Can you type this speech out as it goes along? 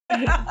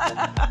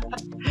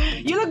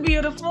You look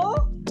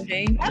beautiful.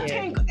 Thank That you.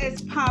 pink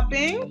is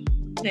popping.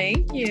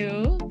 Thank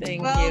you.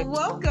 Thank Well, you.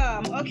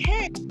 welcome.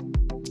 Okay.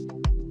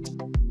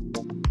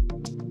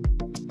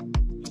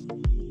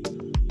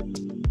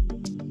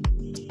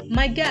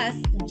 My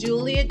guest,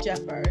 Juliette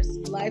Jeffers,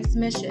 life's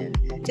mission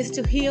is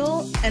to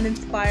heal and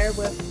inspire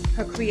with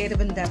her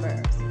creative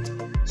endeavors.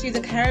 She's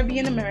a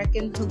Caribbean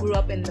American who grew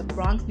up in the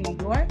Bronx, New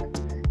York,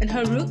 and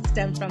her roots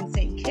stem from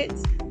St.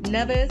 Kitts,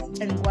 Nevis,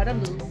 and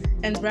Guadeloupe,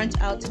 and branch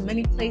out to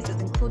many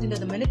places, including the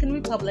Dominican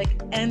Republic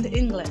and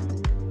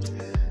England.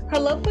 Her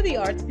love for the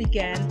arts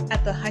began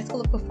at the High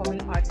School of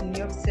Performing Arts in New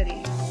York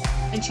City,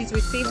 and she's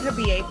received her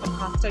BA from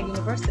Hofstra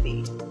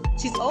University.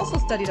 She's also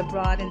studied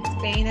abroad in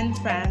Spain and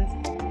France,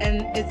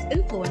 and is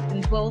fluent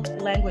in both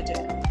languages.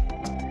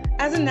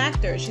 As an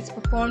actor, she's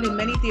performed in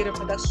many theater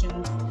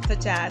productions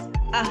such as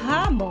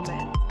Aha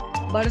Moments,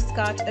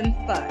 Butterscotch, and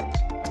Fudge,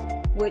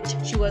 which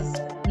she was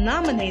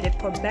nominated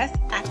for Best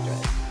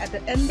Actress at the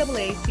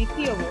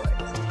NAACP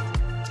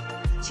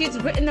Awards. She has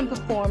written and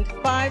performed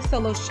 5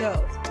 solo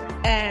shows,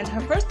 and her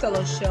first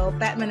solo show,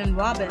 Batman and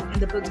Robin in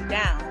the Boogie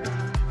Down,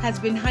 has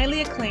been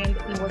highly acclaimed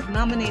and was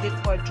nominated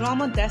for a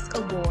Drama Desk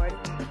Award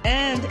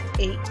and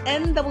a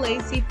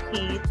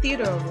NAACP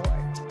Theatre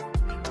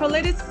Award. Her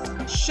latest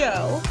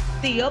show,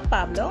 Tio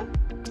Pablo,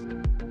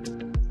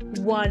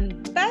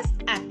 won Best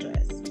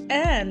Actress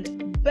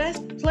and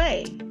Best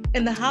Play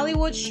in the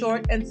Hollywood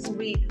Short and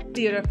Sweet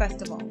Theater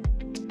Festival.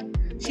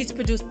 She's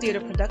produced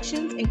theater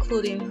productions,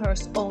 including her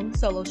own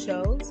solo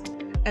shows,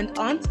 and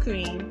on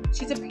screen,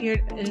 she's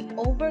appeared in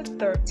over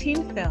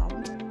 13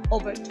 films,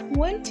 over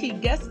 20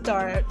 guest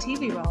star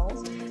TV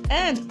roles,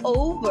 and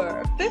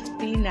over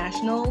 50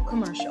 national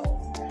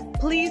commercials.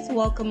 Please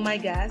welcome my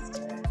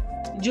guest,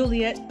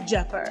 Juliette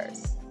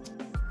Jeffers.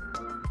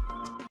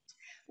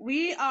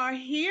 We are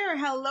here.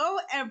 Hello,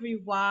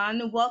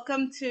 everyone.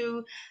 Welcome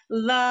to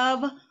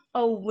Love,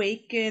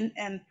 Awaken,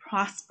 and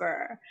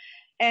Prosper.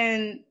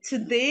 And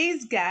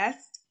today's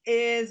guest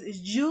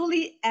is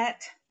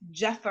Juliette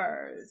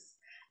Jeffers,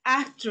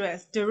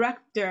 actress,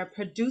 director,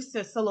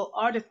 producer, solo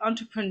artist,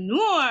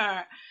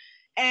 entrepreneur,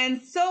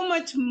 and so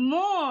much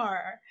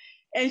more.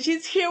 And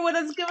she's here with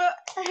us. Give her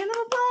a hand of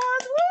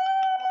applause.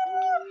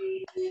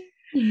 Woo!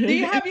 Do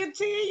you have your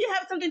tea? You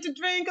have something to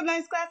drink? A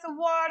nice glass of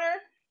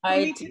water?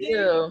 I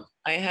do.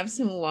 I have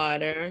some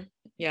water.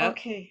 Yeah.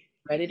 Okay.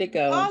 Ready to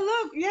go. Oh,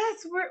 look.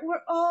 Yes,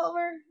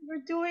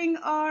 we're doing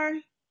our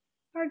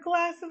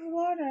glass of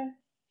water.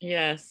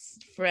 Yes,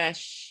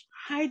 fresh.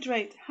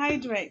 Hydrate.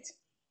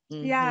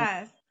 Mm-hmm.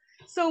 Yes.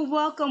 So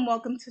welcome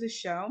to the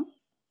show.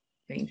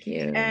 Thank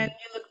you. And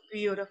you look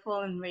beautiful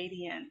and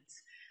radiant.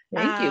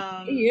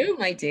 Thank you,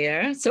 my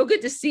dear. So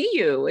good to see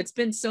you. It's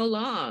been so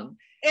long.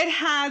 It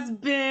has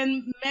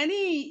been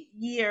many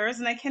years,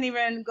 and I can't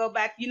even go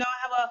back. You know,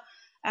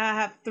 I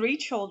have 3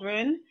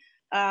 children.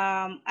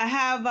 I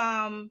have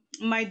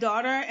my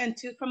daughter and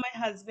 2 from my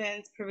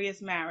husband's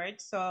previous marriage.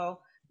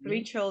 So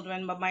 3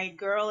 children, but my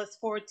girl is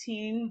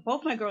 14.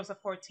 Both my girls are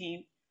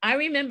 14. I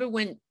remember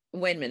when.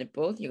 Wait a minute,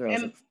 both your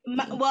girls.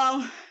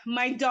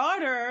 My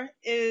daughter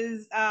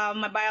is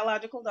my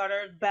biological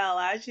daughter,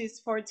 Bella. She's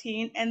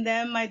 14, and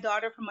then my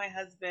daughter from my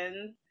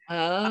husband's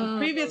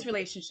previous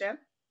relationship.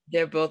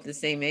 They're both the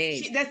same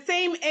age. The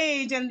same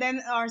age, and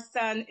then our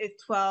son is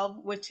 12,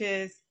 which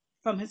is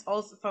from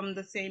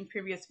the same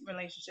previous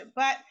relationship.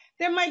 But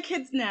they're my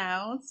kids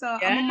now, so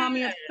I'm a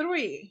mommy of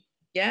 3.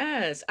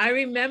 Yes, I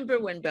remember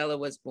when Bella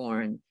was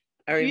born.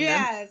 I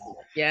remember.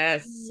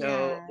 Yes.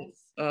 So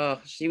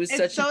she was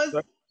such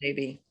a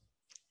baby.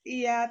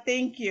 Yeah,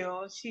 thank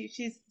you.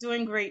 She's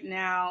doing great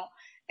now.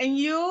 And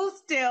you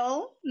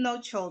still no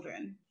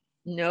children.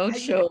 No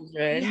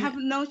children. You have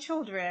no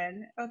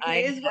children.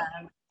 Okay.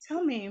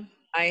 Tell me.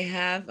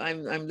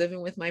 I'm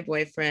living with my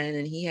boyfriend,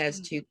 and he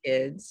has 2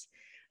 kids.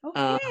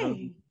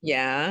 Okay.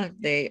 Yeah,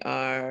 they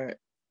are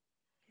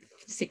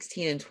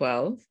 16 and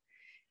 12.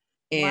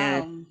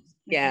 And wow.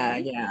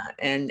 Yeah.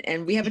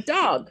 And we have a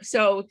dog.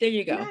 So there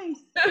you go.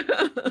 Nice.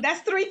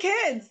 That's 3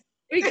 kids.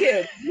 3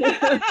 kids.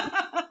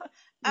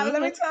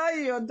 Let me tell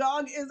you, a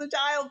dog is a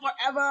child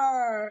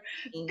forever.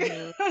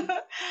 Mm-hmm.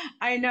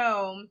 I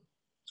know.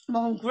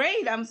 Well,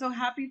 great. I'm so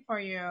happy for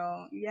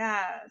you.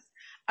 Yes.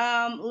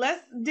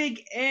 Let's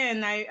dig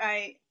in.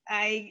 I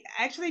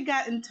actually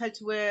got in touch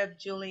with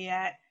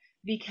Juliette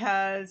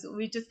because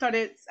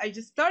I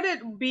just started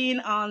being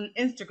on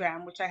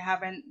Instagram, which I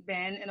haven't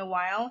been in a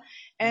while.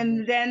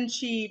 And then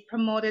she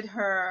promoted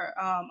her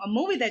a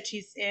movie that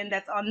she's in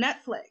that's on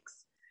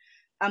Netflix.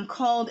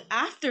 Called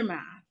Aftermath.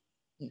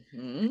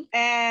 Mm-hmm.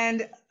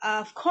 And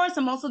of course,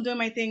 I'm also doing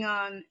my thing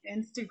on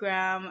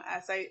Instagram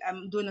as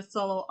I'm doing a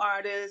solo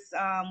artist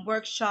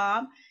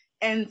workshop.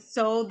 And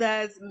so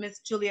does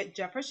Miss Juliette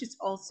Jeffers. She's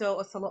also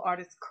a solo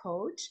artist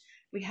coach.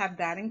 We have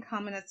that in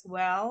common as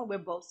well. We're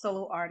both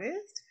solo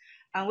artists.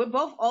 We're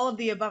both all of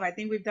the above. I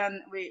think we're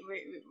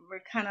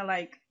kind of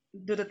like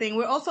do the thing.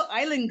 We're also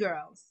island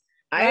girls.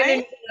 I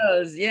didn't know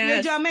those.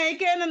 Yes. You're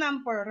Jamaican and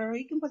I'm Puerto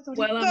Rican.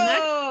 Well, I'm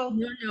not.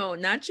 No,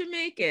 not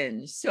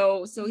Jamaican.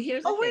 So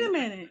here's. Oh, wait a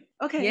minute.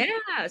 Okay.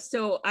 Yeah.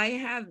 So I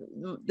have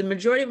the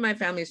majority of my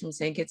family is from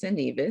St. Kitts and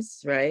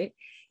Nevis, right?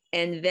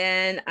 And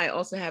then I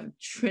also have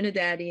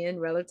Trinidadian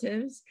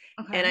relatives,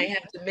 and I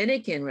have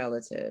Dominican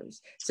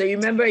relatives. So you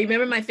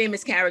remember my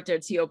famous character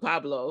Tio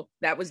Pablo?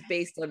 That was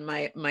based on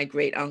my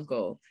great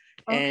uncle,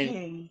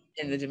 and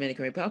in the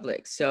Dominican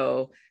Republic.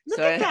 So look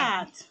at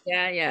that.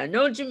 Yeah.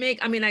 No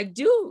Jamaican. I mean, I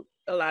do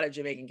a lot of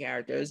Jamaican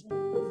characters.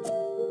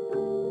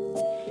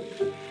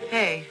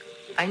 Hey,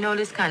 I know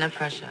this kind of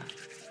pressure.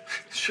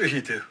 Sure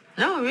you do.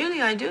 No,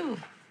 really, I do.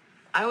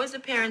 I was the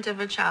parent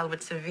of a child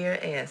with severe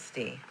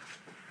ASD.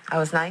 I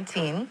was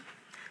 19.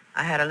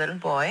 I had a little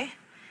boy.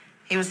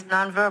 He was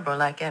nonverbal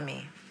like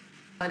Emmy.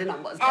 The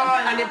numbers.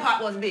 And the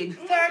pot was big.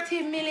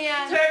 30 million.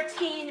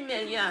 13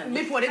 million.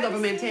 Before the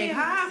government take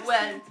half.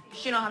 Well,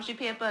 she don't have she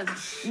papers.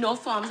 No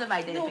forms of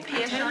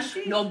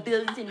identification. No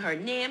bills in her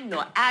name.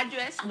 No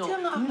address. No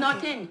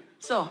nothing.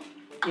 So,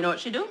 you know what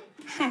she do?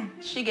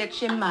 She gets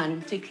your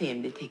man to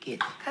claim the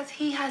ticket. Because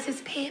he has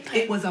his paper.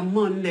 It was a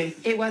Monday.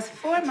 It was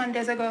 4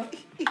 Mondays ago.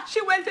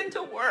 She went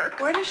into work.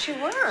 Where does she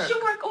work? She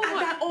worked over at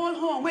that old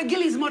home where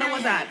Gilly's mother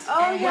was at.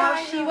 Oh, yeah.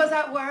 While she was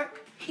at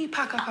work, he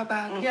packed up her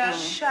bag. Yeah.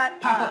 Shut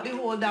Pack up. up the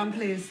whole damn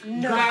place.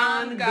 No.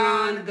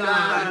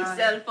 Gone.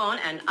 Cell phone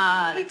and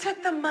all. He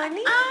took the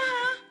money?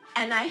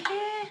 And I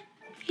hear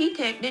he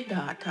take the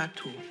daughter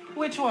too.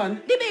 Which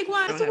one? The big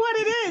one. That's what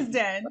it is,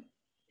 then.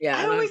 Yeah.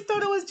 I always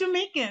thought it was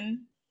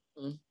Jamaican.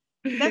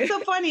 That's so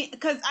funny,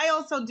 because I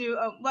also do,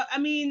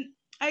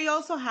 I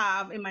also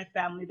have in my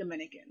family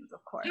Dominicans,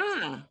 of course.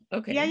 Ah,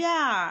 okay.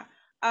 Yeah.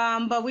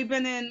 But we've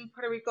been in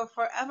Puerto Rico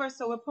forever,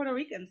 so we're Puerto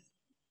Ricans.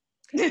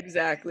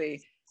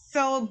 Exactly.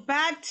 So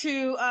back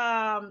to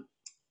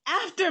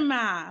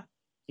Aftermath.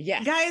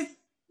 Yes. Guys,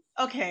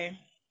 okay.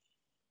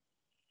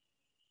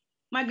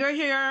 My girl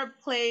here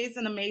plays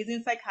an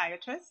amazing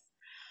psychiatrist,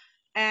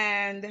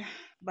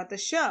 but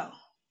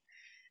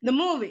the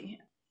movie,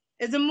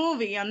 is a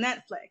movie on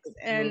Netflix,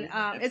 and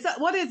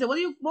what is it?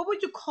 What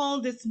would you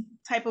call this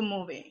type of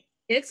movie?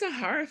 It's a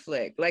horror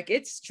flick. Like,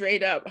 it's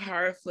straight up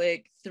horror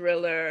flick,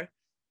 thriller.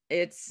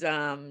 It's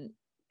and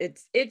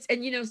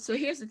so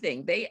here's the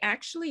thing. They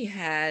actually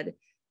had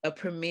a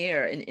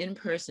premiere, an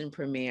in-person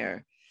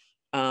premiere,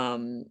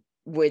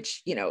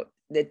 which,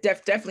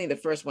 definitely the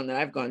first one that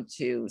I've gone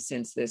to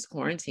since this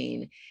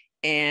quarantine.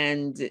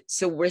 And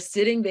so we're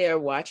sitting there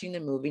watching the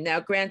movie. Now,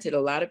 granted,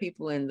 a lot of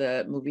people in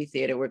the movie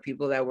theater were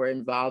people that were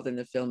involved in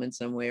the film in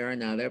some way or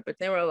another, but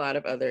there were a lot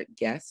of other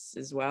guests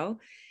as well.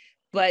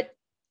 But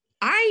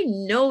I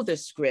know the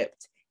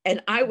script,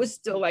 and I was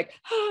still like,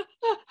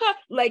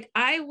 like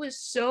I was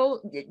so,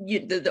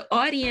 the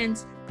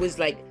audience was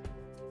like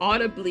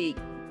audibly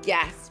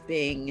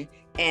gasping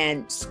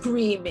and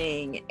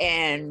screaming,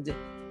 and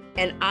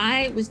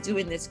I was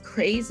doing this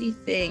crazy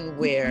thing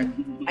where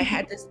I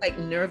had this like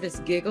nervous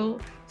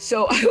giggle.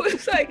 So I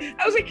was like,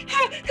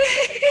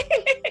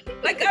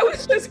 like I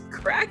was just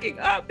cracking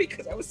up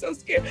because I was so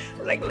scared. I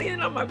was like leaning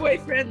on my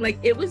boyfriend. Like,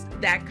 it was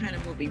that kind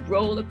of movie,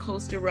 roller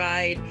coaster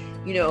ride,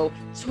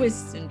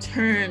 twists and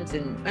turns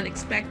and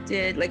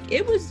unexpected. Like,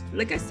 it was,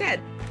 like I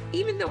said,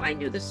 even though I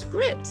knew the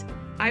script,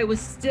 I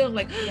was still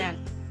like, yes.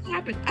 What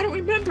happened? I don't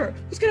remember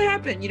what's gonna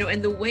happen,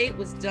 and the way it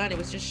was done, it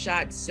was just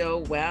shot so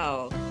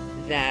well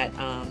that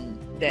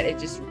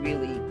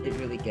it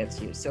really gets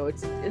you. So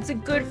it's a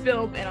good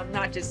film, and I'm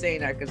not just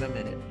saying that because I'm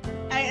in it.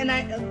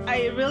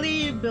 I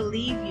really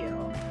believe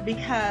you,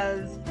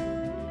 because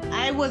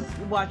I was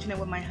watching it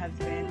with my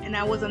husband, and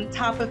I was on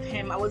top of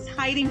him. I was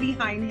hiding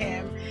behind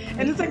him,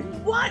 and it's like,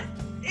 what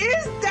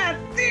is that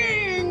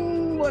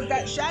thing? Was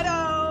that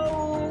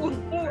shadow?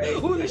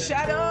 Who's the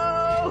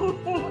shadow?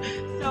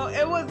 So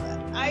it was.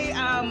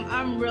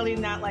 I'm really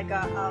not like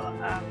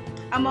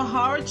I'm a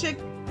horror chick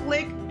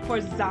flick for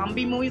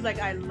zombie movies. Like,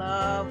 I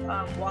love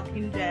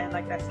Walking Dead.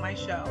 Like, that's my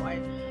show.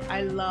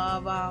 I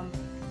love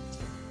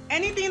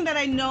anything that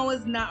I know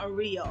is not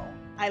real.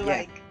 I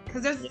like,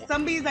 because there's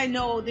zombies I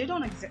know they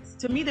don't exist.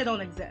 To me, they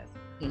don't exist.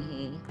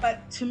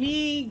 But to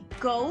me,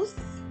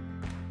 ghosts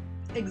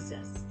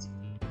exist.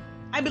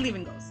 I believe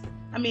in ghosts.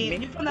 I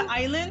mean, you're from the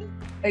island.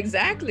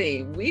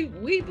 Exactly. We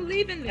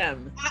believe in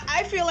them.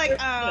 I feel like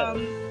I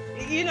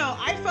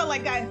felt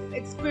like I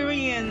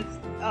experienced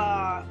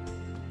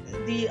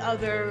the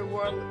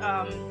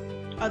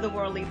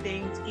otherworldly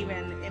things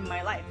even in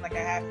my life. Like, I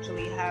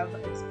actually have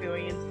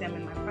experienced them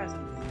in my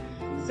presence.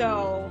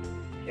 So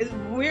it's a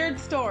weird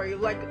story,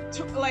 like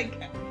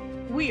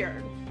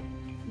weird,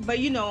 but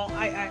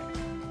I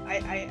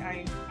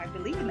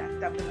believe in that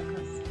stuff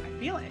because I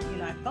feel it.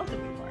 I felt it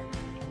before.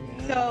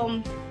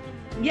 So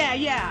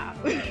yeah.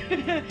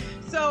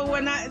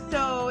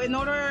 So in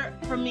order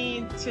for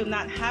me to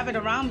not have it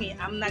around me,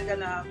 I'm not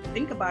gonna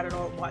think about it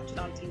or watch it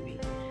on TV.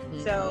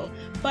 So,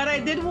 but I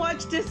did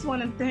watch this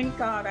one, and thank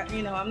God,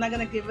 I'm not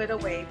gonna give it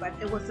away, but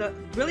it was a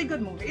really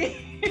good movie.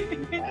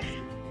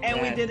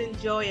 And we did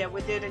enjoy it.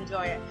 We did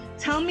enjoy it.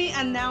 Tell me,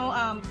 and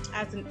now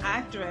as an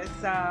actress,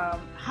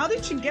 how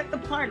did you get the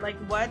part? Like,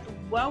 what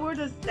were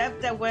the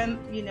steps that went,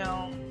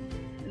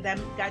 that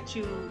got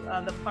you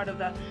the part of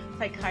the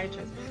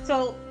psychiatrist?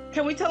 So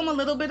can we tell them a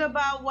little bit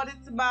about what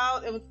it's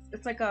about?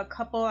 It's like a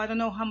couple. I don't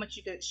know how much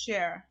you could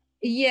share.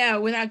 Yeah,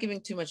 without giving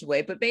too much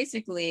away, but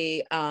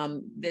basically,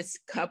 this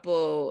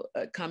couple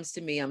comes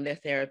to me. I'm their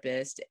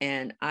therapist,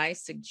 and I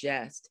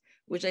suggest,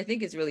 which I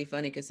think is really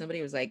funny, because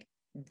somebody was like,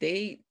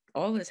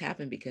 all this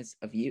happened because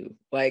of you.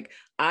 Like,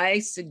 I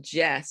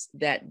suggest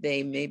that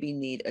they maybe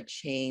need a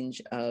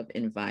change of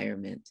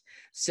environment.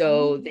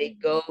 So they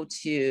go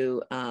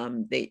to,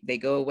 they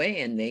go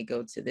away and they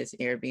go to this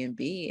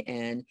Airbnb,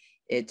 and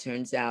it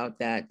turns out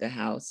that the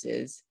house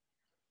is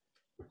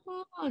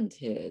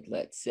haunted,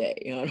 let's say.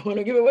 I don't want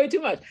to give away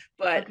too much,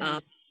 but,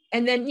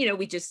 and then,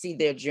 we just see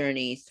their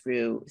journey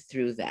through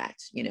that,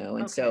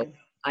 and so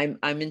I'm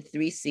in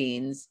 3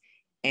 scenes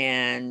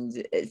and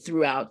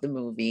throughout the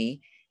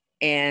movie.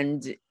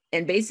 And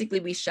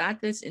basically we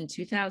shot this in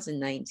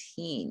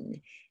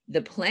 2019.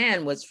 The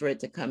plan was for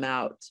it to come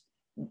out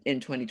in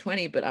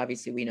 2020, but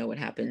obviously we know what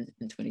happened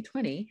in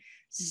 2020.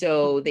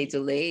 So they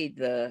delayed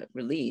the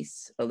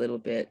release a little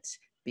bit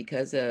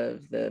because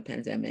of the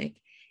pandemic.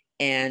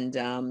 And,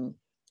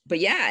 but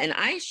yeah, and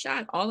I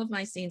shot all of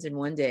my scenes in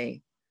one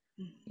day.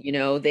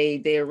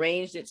 They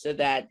arranged it so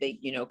that they,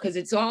 cause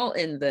it's all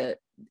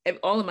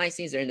all of my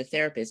scenes are in the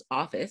therapist's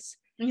office.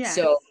 Yes.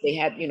 So they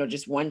had,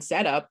 just one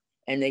setup.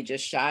 And they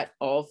just shot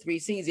all 3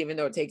 scenes, even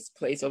though it takes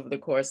place over the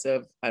course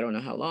of, I don't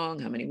know how long,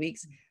 how many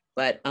weeks,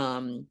 but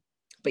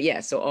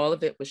yeah, so all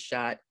of it was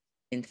shot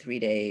in 3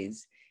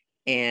 days,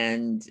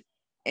 and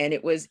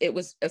it was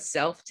a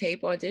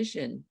self-tape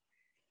audition,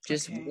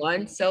 just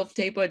one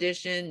self-tape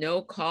audition,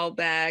 no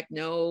callback,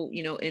 no,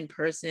 in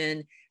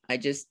person. I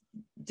just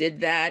did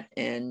that,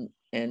 and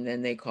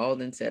then they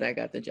called and said I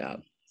got the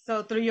job.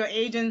 So through your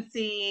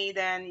agency,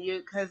 then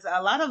because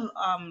a lot of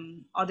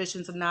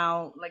auditions are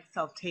now like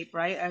self-tape,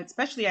 right?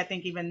 Especially, I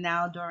think, even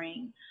now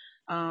during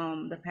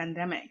the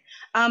pandemic.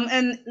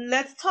 And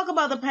let's talk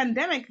about the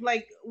pandemic.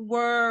 Like,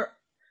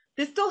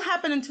 this still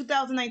happened in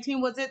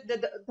 2019? Was it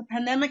the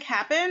pandemic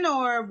happen,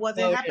 or was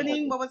it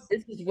happening? What was?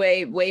 This is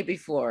way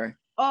before.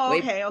 Oh,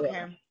 okay,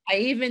 okay. I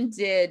even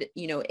did,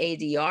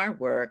 ADR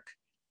work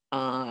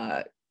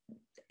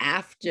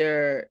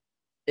after.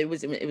 It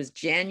was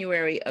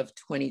January of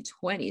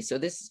 2020. So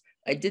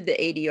I did the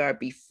ADR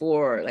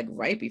before, like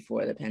right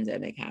before the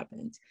pandemic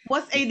happened.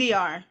 What's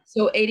ADR?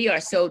 So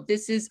ADR. So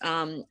this is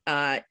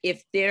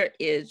if there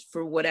is,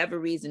 for whatever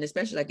reason,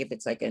 especially like if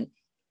it's like an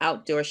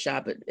outdoor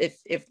shot, but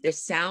if the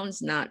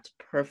sound's not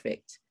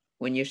perfect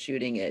when you're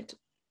shooting it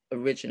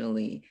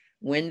originally,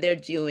 when they're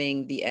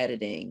doing the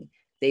editing,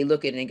 they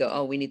look at it and go,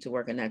 oh, we need to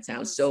work on that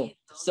sound. So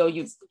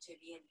you.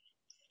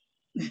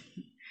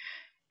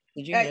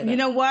 Did you hear that? You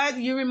know what?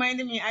 You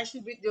reminded me I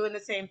should be doing the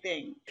same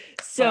thing.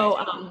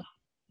 So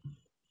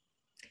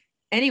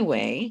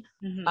anyway,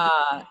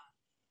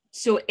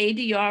 so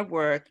ADR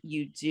work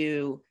you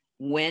do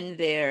when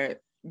they're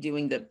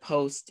doing the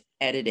post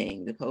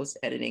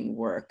editing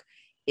work.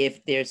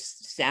 If there's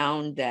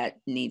sound that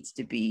needs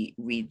to be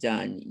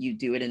redone, you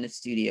do it in the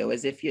studio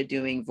as if you're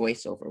doing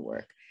voiceover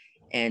work,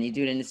 and you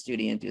do it in the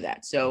studio and do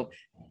that. So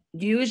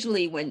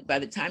usually by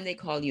the time they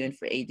call you in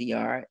for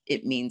ADR,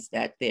 it means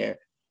that they're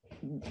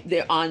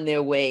on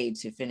their way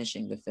to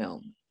finishing the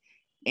film.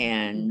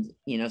 And,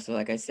 so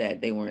like I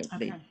said, they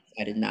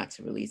decided not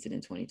to release it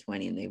in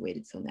 2020, and they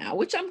waited till now,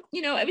 which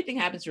everything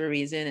happens for a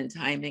reason, and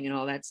timing and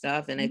all that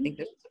stuff. And I think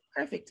this is a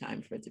perfect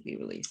time for it to be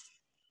released.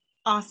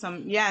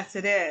 Awesome. Yes,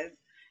 it is.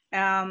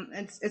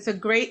 It's a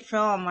great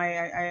film.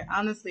 I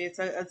honestly, it's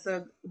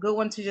a good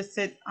one to just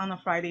sit on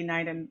a Friday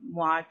night and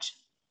watch.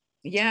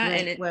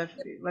 Yeah. With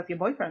your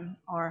boyfriend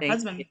or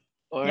husband.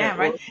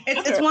 Right.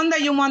 It's one that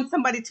you want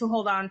somebody to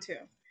hold on to.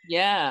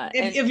 Yeah.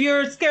 If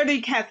you're scared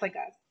of cats like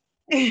us.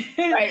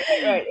 right,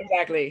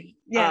 exactly.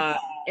 Yeah.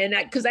 And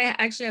because I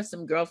actually have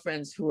some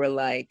girlfriends who are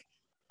like,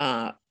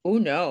 oh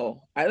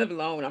no, I live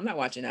alone, I'm not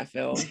watching that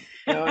film.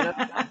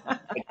 I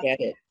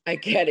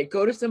get it.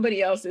 Go to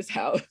somebody else's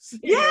house.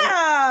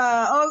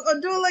 Or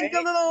do like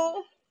a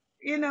little,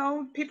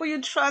 people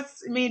you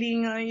trust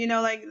meeting,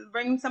 like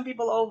bring some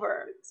people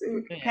over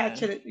to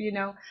catch it,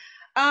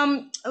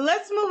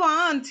 Let's move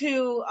on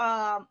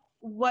to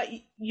what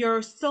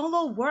your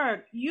solo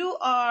work. You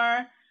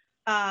are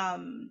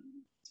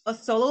a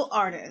solo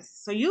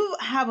artist, so you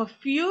have a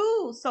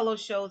few solo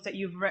shows that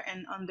you've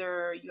written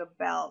under your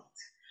belt.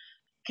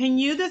 Can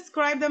you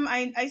describe them?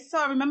 I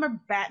remember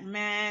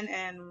Batman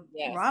and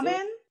Robin.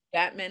 So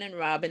Batman and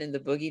Robin and the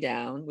Boogie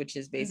Down, which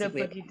is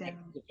basically the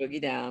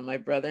Boogie Down. My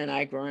brother and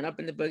I growing up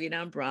in the Boogie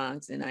Down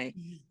Bronx, and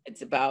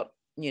it's about,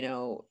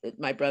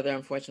 my brother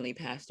unfortunately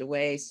passed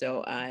away,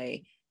 so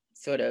I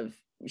sort of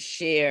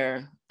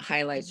share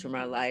highlights from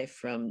our life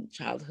from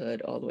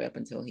childhood all the way up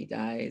until he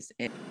dies.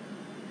 And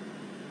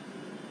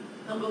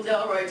Uncle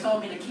Delroy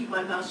told me to keep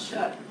my mouth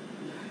shut,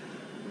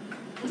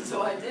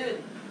 so I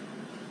did.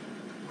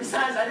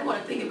 Besides, I didn't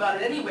want to think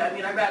about it anyway. I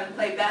mean, I'd rather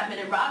play Batman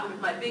and Robin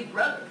with my big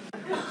brother.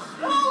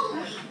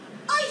 Holy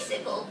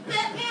icicle,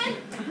 Batman!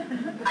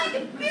 I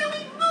can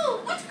barely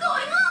move. What's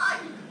going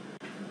on?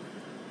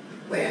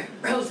 Where?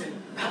 Rosen,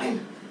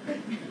 Robin.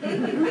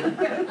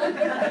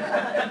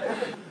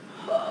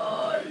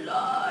 Oh,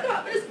 Lord,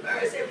 have his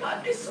mercy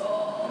upon my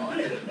soul.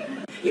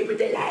 You put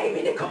the lime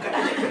in the coconut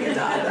and bring it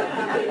all. The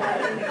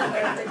lime in the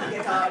coconut and bring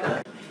it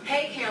all.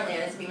 Hey, Carol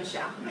Ann, it's me,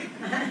 Michelle.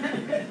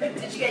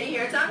 Did you get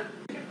your hair done?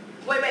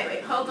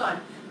 Wait, hold on.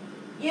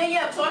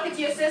 Yeah, I'm talking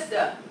to your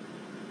sister.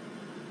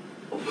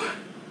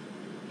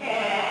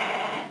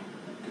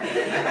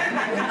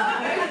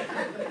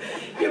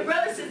 Your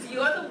brother says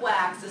you're the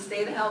wax, so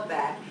stay the hell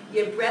back.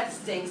 Your breath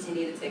stinks, you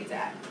need to take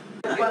that.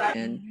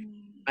 And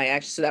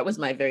so that was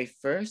my very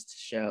first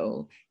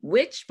show,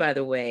 which, by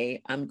the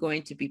way, I'm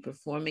going to be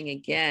performing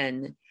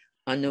again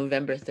on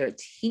November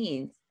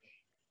 13th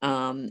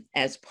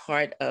as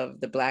part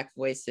of the Black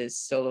Voices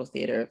Solo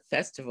Theater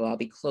Festival. I'll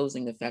be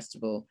closing the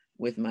festival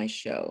with my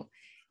show.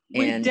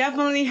 We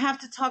definitely have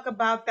to talk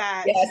about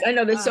that. Yes, I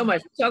know there's so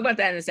much. We'll talk about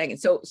that in a second.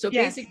 So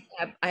yes. Basically,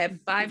 I have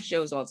 5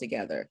 shows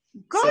altogether.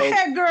 Go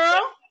ahead,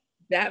 girl.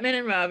 Batman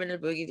and Robin and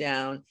Boogie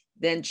Down,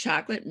 then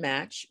Chocolate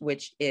Match,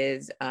 which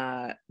is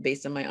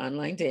based on my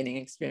online dating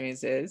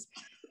experiences.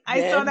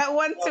 I saw that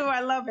one too. I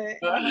love it.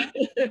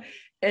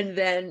 And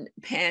then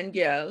Pan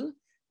Girl,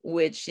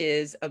 which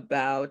is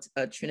about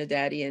a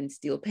Trinidadian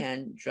steel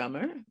pan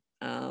drummer.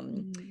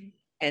 And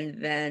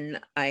then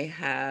I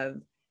have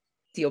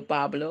Tio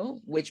Pablo,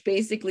 which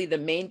basically the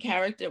main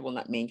character, well,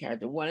 not main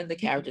character, one of the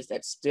characters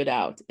that stood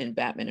out in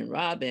Batman and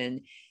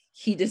Robin,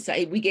 he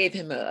decided, we gave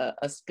him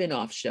a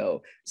spin-off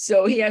show.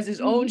 So he has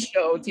his own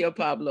show, Tio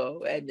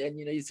Pablo, and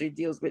you know, so he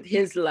deals with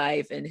his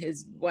life and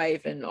his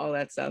wife and all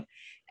that stuff.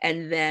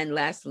 And then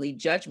lastly,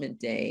 Judgment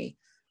Day,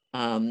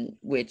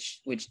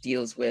 which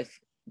deals with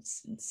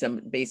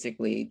some,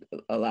 basically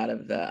a lot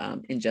of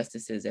the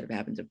injustices that have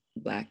happened to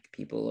Black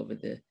people over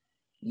the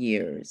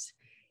years.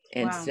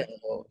 And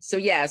wow. So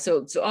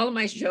all of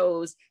my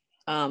shows,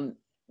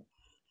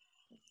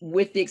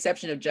 with the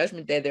exception of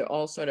Judgment Day, they're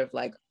all sort of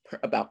like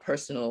about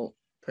personal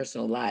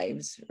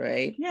lives,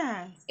 right?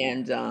 Yeah.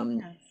 And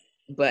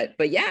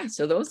but yeah,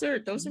 so those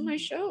are my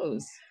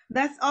shows.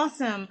 That's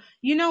awesome.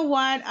 You know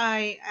what?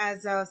 I,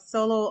 as a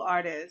solo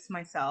artist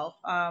myself,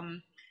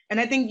 and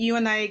I think you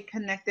and I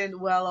connected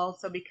well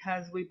also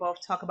because we both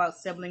talk about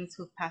siblings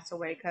who've passed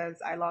away,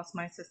 because I lost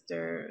my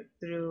sister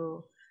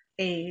through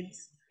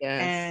AIDS.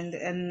 Yes.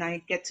 And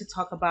I get to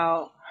talk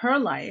about her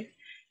life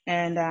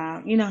and,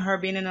 you know, her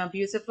being in an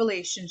abusive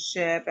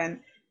relationship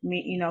and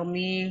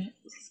me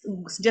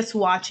just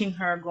watching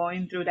her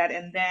going through that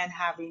and then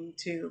having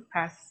to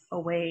pass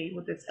away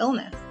with this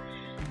illness.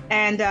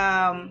 And,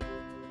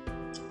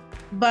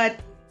 but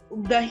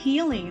the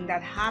healing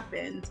that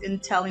happened in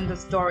telling the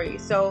story.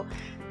 So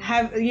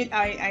I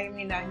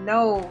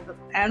know the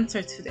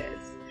answer to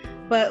this.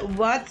 But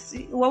what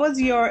was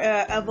your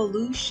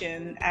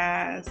evolution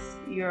as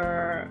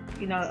your,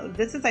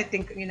 this is, I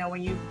think,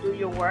 when you do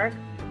your work,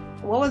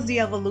 what was the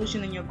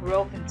evolution in your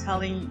growth in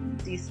telling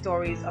these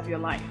stories of your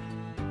life?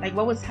 Like,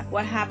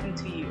 what happened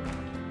to you?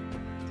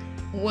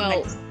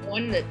 Well,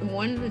 one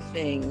of the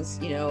things,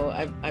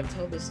 I've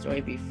told this story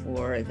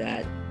before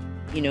that,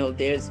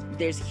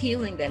 there's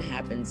healing that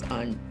happens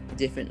on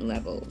different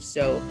levels.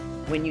 So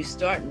when you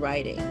start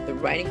writing, the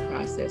writing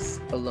process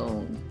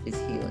alone is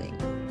healing.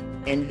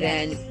 And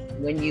then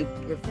when you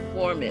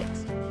perform it,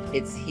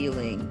 it's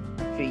healing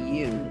for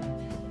you,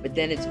 but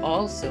then it's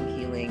also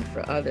healing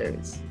for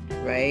others,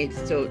 right?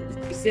 So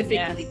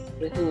specifically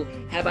people who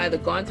have either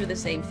gone through the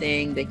same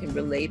thing, they can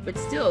relate, but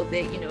still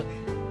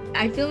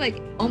I feel like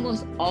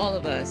almost all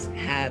of us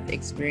have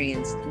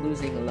experienced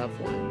losing a loved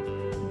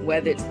one,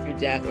 whether it's through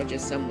death or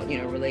just some,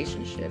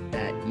 relationship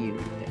that you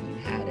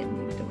had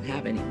and you don't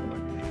have anymore.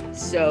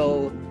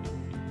 So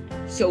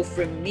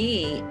for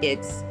me,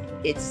 it's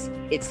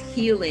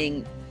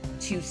healing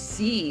to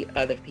see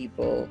other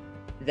people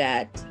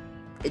that,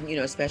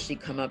 especially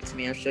come up to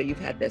me. I'm sure you've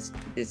had this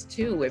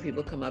too, where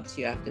people come up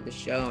to you after the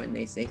show and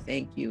they say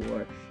thank you,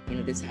 or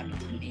this happened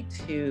to me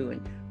too.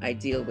 And I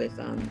deal with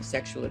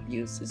sexual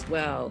abuse as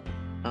well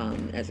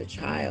as a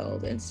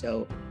child, and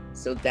so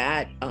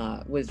that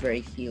was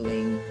very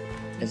healing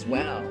as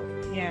well.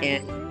 Yeah.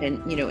 And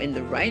in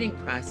the writing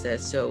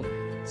process, so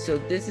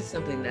this is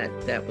something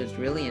that was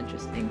really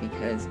interesting,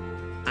 because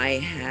I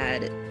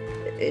had,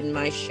 in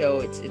my show,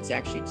 it's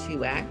actually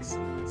 2 acts.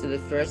 So the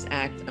first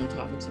act, I'm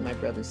talking to my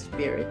brother's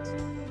spirit,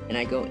 and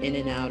I go in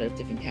and out of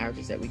different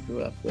characters that we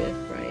grew up with,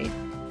 right?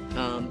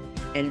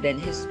 And then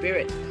his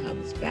spirit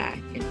comes back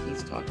and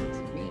he's talking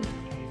to me.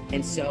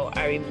 And so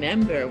I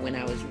remember when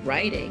I was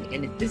writing,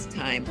 and at this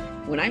time,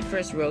 when I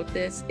first wrote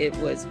this, it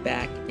was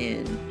back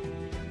in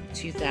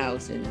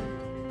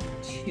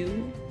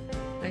 2002,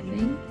 I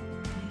think.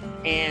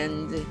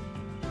 And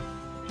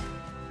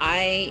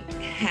I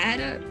had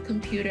a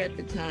computer at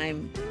the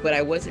time, but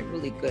I wasn't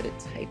really good at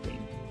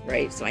typing,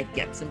 right? So I'd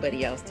get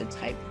somebody else to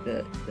type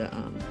the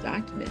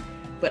document,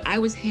 but I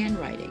was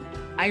handwriting.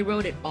 I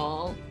wrote it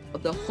all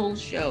the whole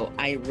show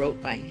I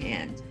wrote by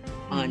hand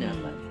on a,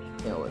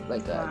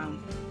 like a,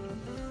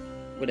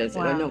 what is it?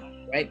 I don't know,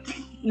 right? But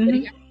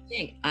you have to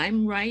think,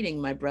 I'm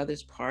writing my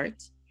brother's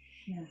part.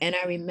 And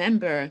I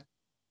remember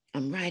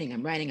I'm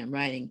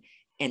writing,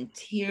 and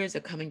tears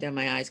are coming down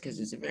my eyes because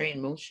it's a very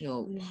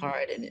emotional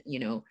part,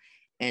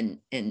 and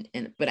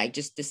but I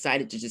just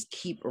decided to just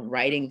keep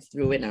writing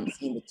through it, and I'm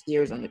seeing the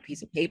tears on the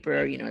piece of paper,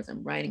 as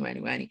I'm writing.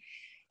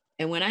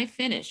 And when I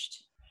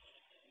finished,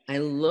 I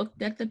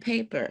looked at the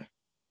paper,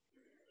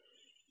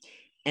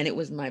 and it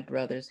was my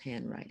brother's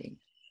handwriting.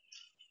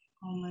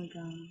 Oh my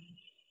God.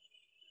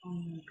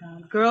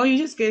 Girl, you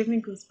just gave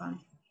me goosebumps.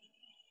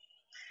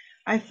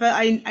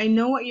 I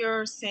know what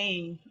you're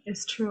saying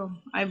is true.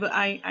 I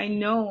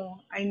know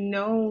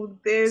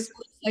this.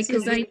 Like,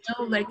 because I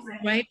know, like,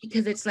 right?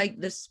 Because it's like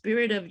the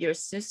spirit of your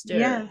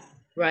sister,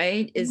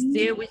 right, is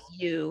there with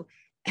you,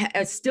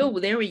 still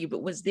there with you,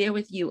 but was there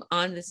with you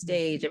on the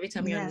stage every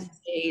time you're on the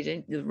stage,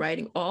 and the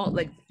writing all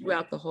like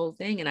throughout the whole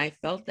thing. And I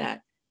felt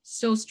that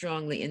so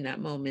strongly in that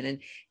moment. And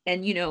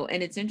and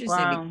it's interesting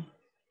because,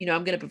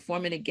 I'm going to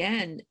perform it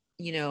again.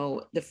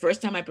 The first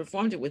time I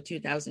performed it was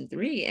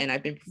 2003, and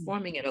I've been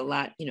performing it a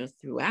lot,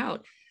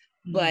 throughout.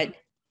 But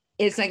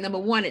it's like, number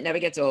one, it never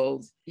gets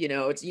old.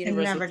 It's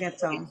universal. It never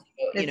gets old.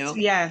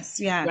 Yes.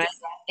 Right?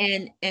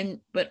 And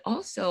but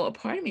also a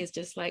part of me is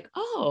just like,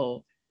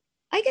 oh,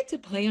 I get to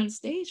play on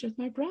stage with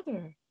my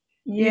brother.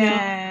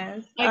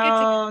 Yes. I get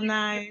to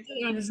nice.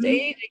 play on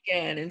stage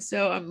again, and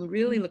so I'm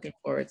really looking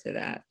forward to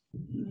that.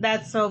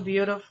 That's so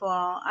beautiful.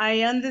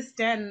 I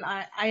understand.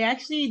 I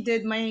actually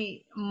did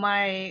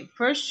my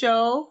first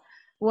show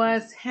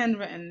was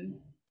handwritten,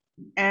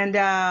 and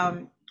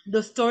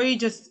the story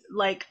just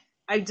like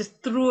I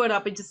just threw it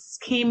up. It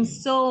just came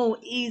so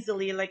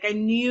easily. Like I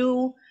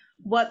knew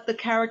what the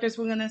characters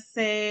were gonna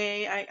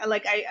say.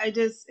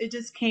 It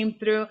just came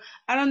through.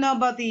 I don't know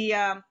about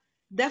the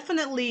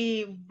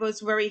definitely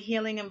was very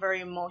healing and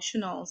very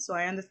emotional. So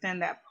I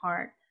understand that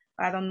part.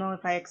 I don't know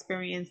if I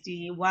experienced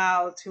the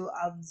wow to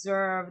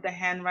observe the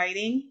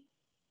handwriting,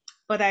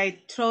 but I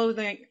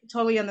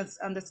totally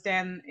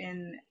understand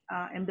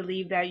and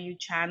believe that you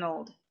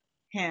channeled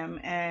him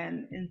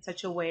and in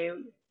such a way,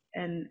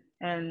 and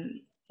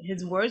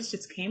his words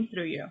just came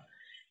through you,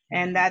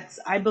 and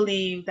I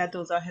believe that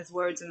those are his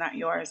words and not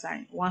yours.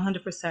 I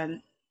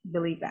 100%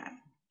 believe that.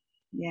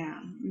 Yeah,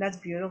 that's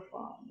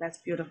beautiful. That's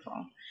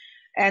beautiful.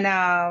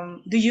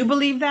 And do you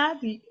believe that?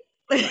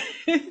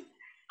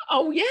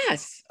 Oh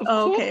yes.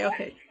 Okay.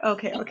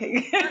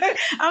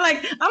 I'm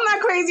like, I'm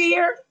not crazy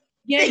here.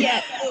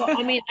 Yeah. So,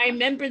 I mean, I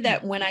remember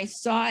that when I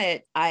saw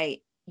it,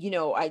 I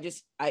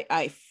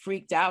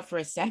freaked out for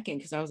a second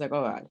because I was like,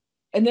 oh God.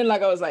 And then I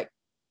was like,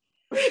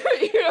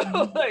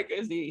 like,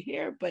 is he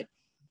here? But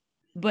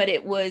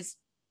it was,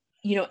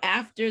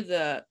 after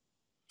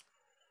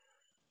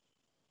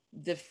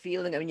the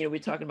feeling, I mean, we're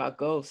talking about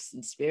ghosts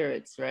and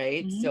spirits,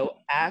 right? So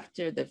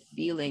after the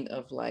feeling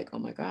of like, oh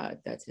my God,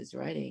 that's his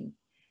writing,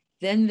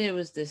 then there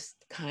was this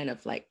kind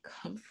of like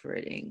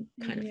comforting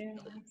kind of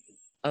feeling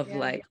of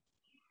like,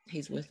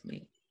 he's with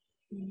me.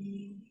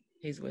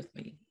 He's with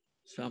me.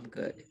 So I'm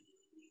good.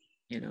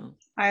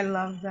 I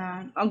love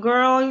that. Oh,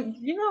 girl,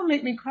 you gonna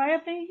make me cry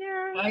up in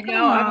here? I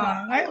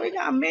know. We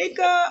got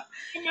makeup.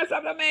 Bring us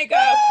up the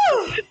makeup.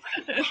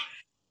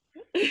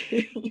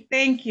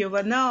 Thank you,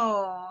 but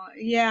no,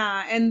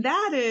 yeah, and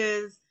that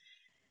is,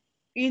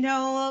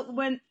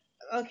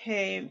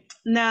 okay,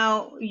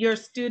 now your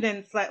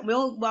students, like, I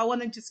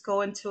want to just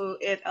go into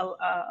it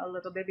a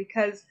little bit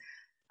because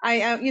I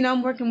am,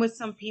 I'm working with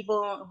some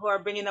people who are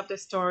bringing up their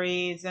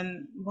stories,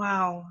 and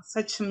wow,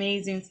 such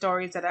amazing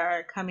stories that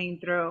are coming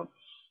through.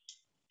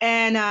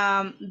 And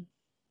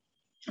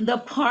the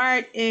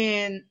part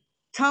in,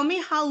 tell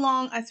me how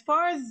long, as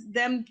far as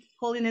them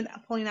pulling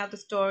out the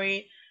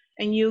story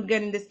and you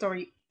getting the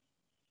story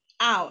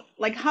out,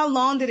 like how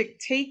long did it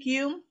take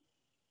you?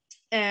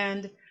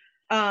 And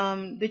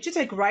did you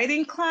take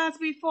writing class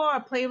before,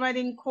 a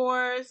playwriting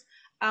course?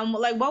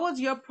 Like what was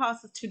your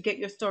process to get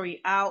your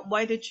story out?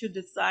 Why did you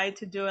decide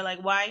to do it?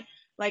 Like why,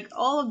 like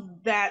all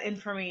of that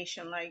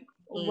information, like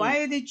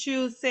why did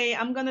you say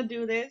I'm gonna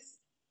do this,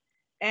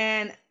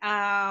 and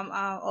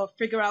or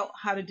figure out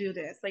how to do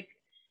this? Like,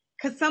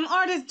 because some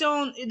artists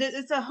don't,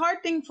 it's a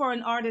hard thing for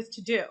an artist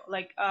to do.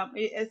 Like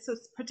it's a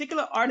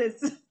particular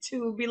artist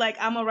to be like,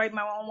 I'm gonna write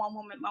my own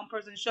one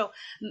person show.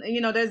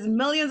 There's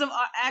millions of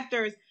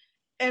actors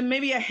and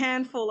maybe a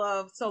handful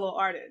of solo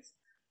artists,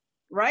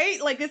 right?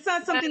 Like it's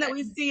not something that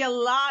we see a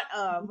lot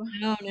of.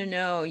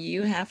 No.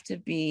 You have to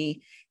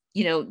be,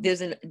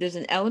 there's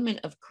an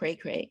element of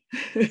cray.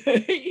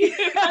 Yes.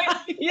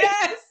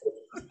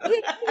 A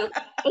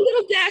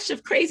little dash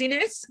of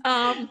craziness.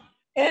 But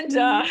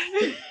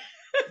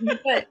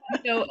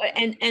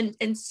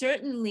and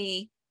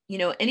certainly,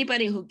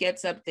 anybody who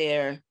gets up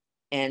there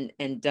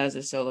and does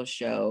a solo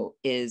show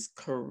is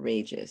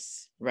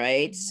courageous,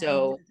 right?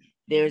 So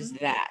there's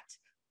that.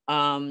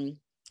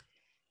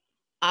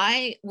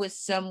 I was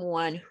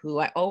someone who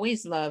I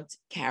always loved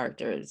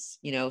characters,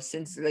 you know,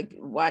 since like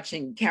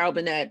watching Carol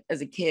Burnett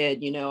as a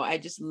kid, you know, I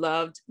just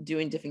loved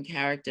doing different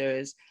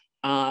characters.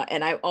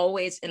 And I'm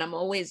always,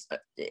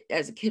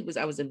 as a kid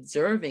I was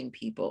observing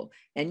people,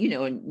 and, you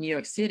know, in New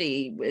York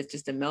City, it's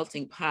just a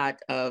melting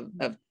pot of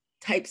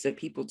types of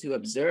people to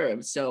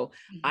observe. So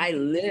I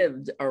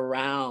lived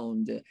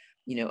around,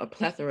 you know, a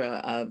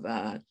plethora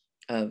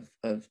of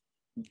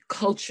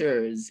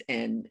cultures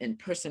and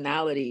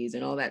personalities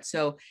and all that.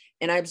 So,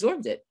 and I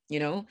absorbed it, you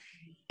know,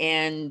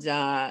 and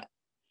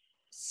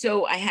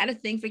so I had a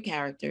thing for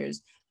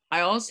characters.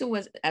 I also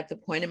was at the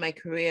point in my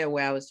career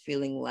where I was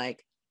feeling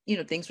like, you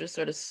know, things were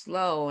sort of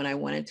slow and I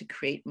wanted to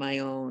create my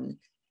own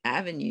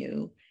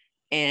avenue.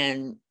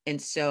 And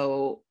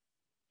so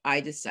I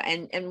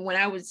decided, and when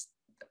I was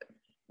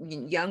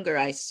younger,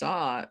 I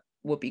saw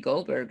Whoopi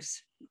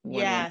Goldberg's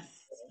one. Yes,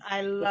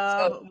 I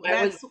love. So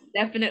I was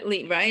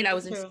definitely right. I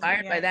was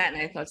inspired by that,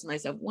 and I thought to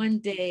myself, one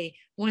day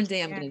I'm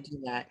going to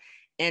do that.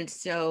 And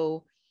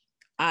so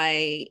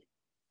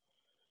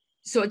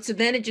so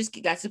then it just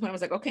got to the point I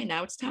was like, okay,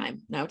 now it's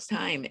time.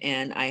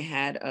 And I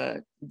had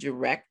a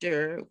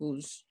director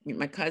who's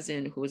my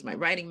cousin, who was my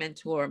writing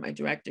mentor, my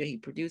director. He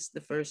produced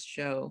the first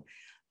show.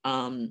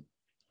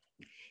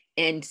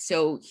 And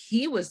so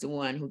he was the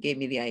one who gave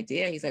me the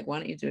idea. He's like, why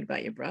don't you do it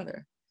about your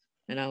brother?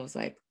 And I was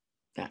like,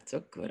 that's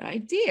a good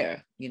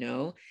idea, you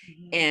know?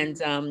 And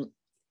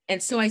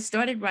so I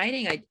started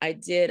writing. I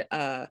did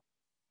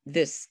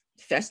this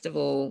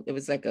festival. It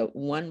was like a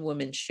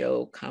one-woman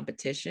show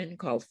competition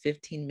called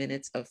 15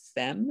 Minutes of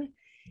Femme.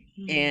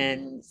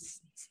 And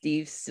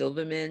Steve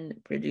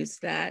Silverman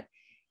produced that.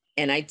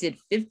 And I did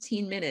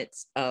 15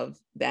 minutes of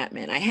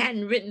Batman. I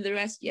hadn't written the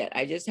rest yet.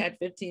 I just had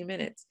 15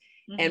 minutes.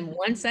 And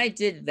once I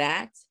did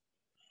that,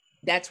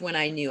 that's when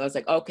I knew. I was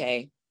like,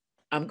 okay,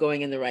 I'm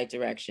going in the right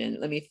direction.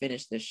 Let me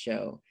finish this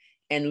show.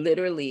 And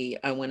literally,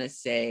 I want to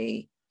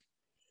say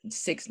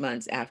 6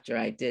 months after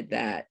I did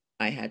that,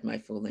 I had my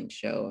full-length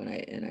show and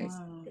I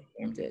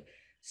performed it.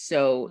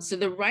 So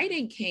the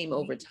writing came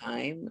over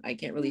time. I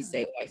can't really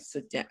say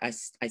I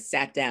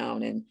sat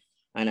down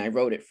and I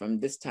wrote it from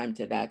this time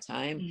to that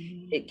time.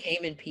 It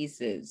came in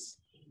pieces,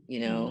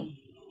 you know.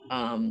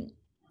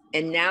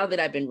 And now that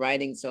I've been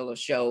writing solo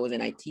shows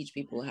and I teach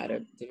people how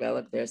to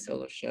develop their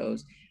solo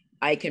shows,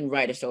 I can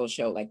write a solo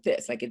show like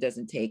this. Like, it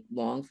doesn't take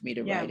long for me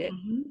to write it.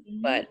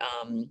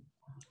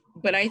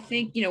 But I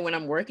think, you know, when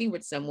I'm working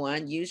with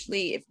someone,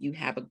 usually if you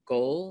have a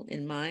goal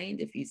in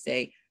mind, if you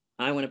say,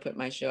 I want to put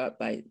my show up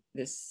by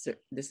this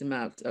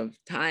amount of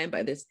time,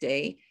 by this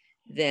day,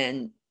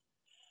 then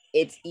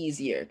it's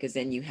easier because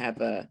then you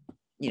have a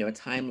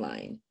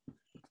timeline.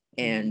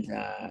 And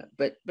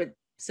but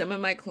some of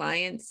my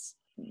clients,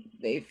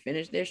 they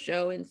finish their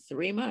show in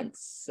 3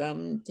 months.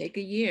 Some take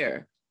a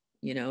year.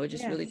 You know, it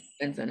just really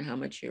depends on how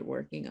much you're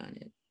working on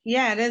it.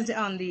 Yeah, it is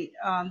on the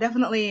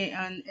definitely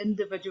an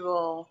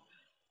individual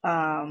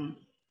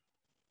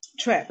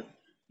trip.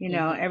 You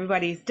know,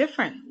 everybody's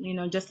different. You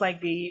know, just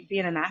like being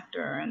an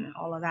actor and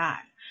all of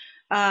that.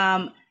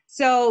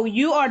 So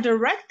you are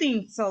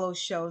directing solo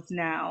shows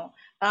now.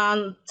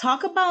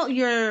 Talk about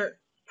your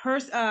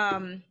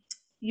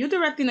you're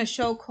directing a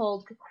show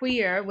called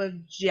Queer with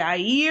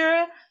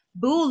Jair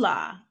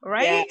Bula,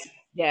 right?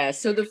 Yeah.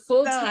 So the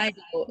full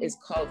title is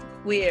called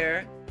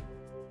Queer,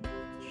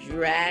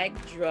 Drag,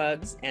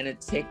 Drugs, and a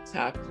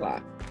TikTok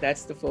Clock.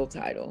 That's the full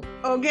title.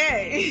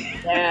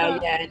 Okay. Yeah.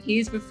 And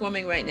he's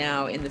performing right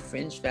now in the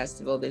Fringe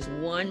Festival. There's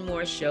one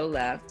more show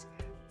left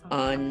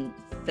on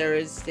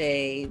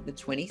Thursday, the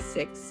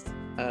 26th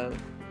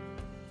of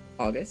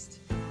August.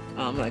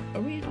 Are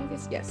we in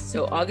August? Yes.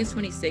 So August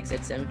 26th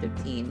at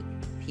 7:15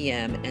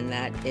 p.m. and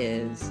that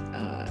is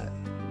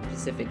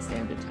Pacific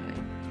Standard Time.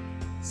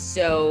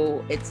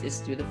 So it's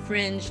through the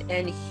Fringe,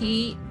 and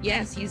he's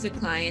a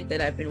client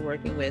that I've been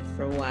working with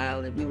for a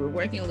while, and we were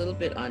working a little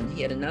bit on,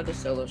 he had another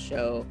solo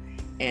show,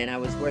 and I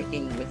was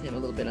working with him a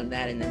little bit on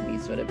that, and then we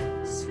sort of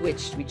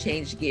we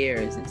changed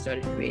gears and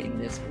started creating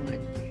this one.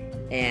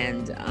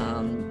 And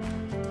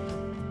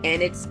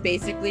it's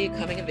basically a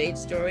coming of age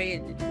story.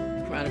 It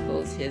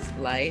chronicles his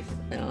life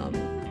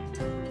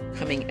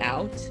coming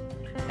out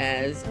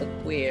as a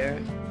queer,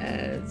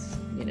 as,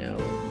 you know,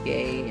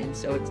 gay. And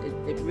so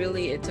it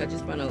really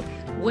touches upon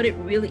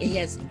he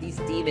has these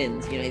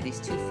demons, you know, these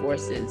two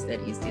forces that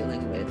he's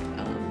dealing with,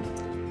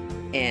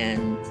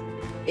 and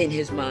in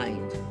his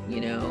mind,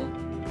 you know,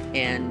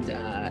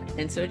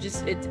 and so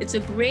just it's a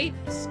great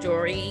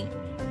story,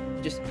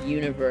 just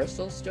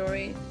universal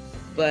story,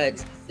 but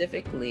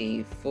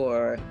specifically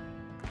for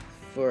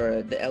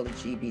the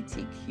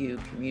LGBTQ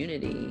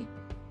community,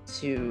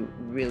 to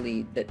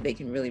really, that they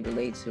can really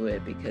relate to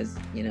it, because,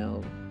 you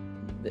know,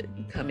 the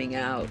coming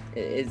out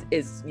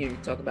is you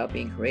talk about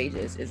being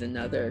courageous, is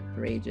another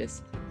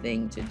courageous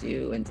thing to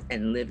do,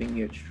 and living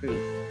your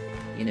truth,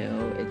 you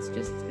know, it's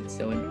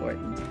so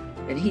important.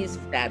 And he's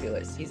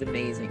fabulous. He's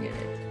amazing in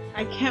it.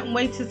 I can't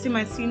wait to see.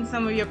 I've seen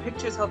some of your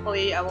pictures.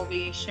 Hopefully I will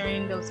be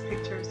sharing those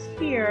pictures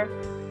here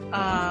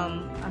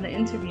on the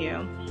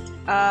interview.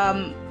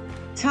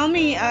 Tell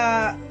me,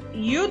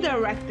 you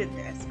directed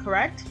this,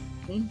 correct?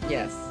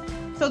 Yes.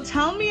 So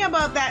tell me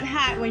about that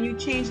hat when you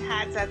changed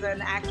hats as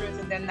an actress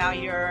and then now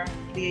you're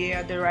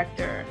the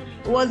director.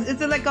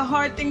 Is it like a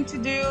hard thing to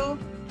do,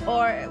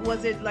 or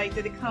was it like,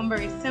 did it come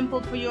very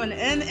simple for you?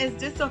 And is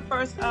this the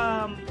first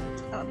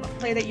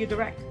play that you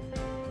direct?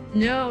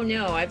 No,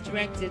 I've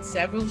directed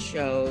several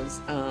shows.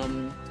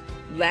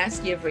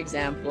 Last year, for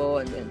example,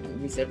 and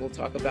then we said we'll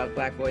talk about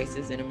Black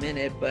Voices in a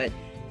minute, but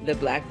the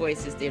Black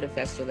Voices Theater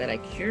Festival that I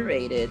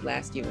curated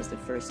last year was the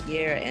first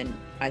year, and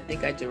I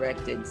think I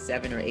directed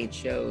 7 or 8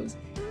 shows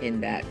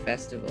in that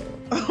festival.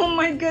 Oh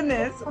my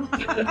goodness.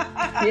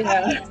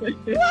 Yeah.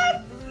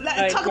 What?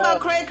 Let's talk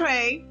about cray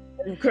cray.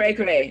 Cray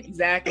cray,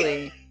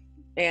 exactly.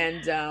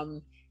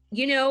 And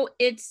you know,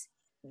 it's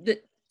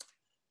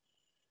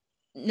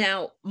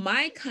now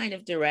my kind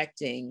of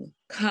directing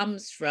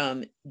comes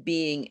from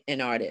being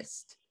an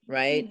artist,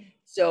 right?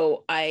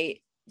 So I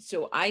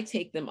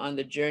take them on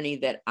the journey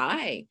that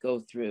I go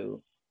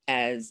through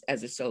as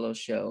a solo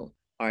show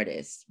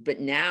artist. But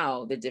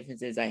now the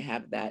difference is I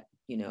have that,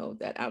 you know,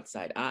 that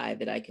outside eye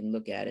that I can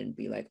look at and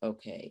be like,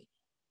 okay,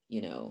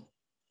 you know,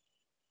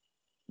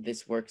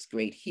 this works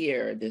great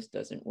here, this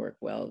doesn't work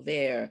well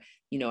there.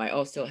 You know, I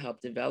also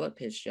helped develop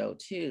his show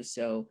too.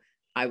 So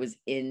I was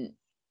in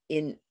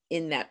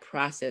that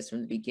process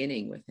from the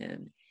beginning with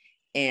him.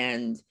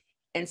 And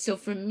so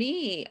for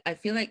me, I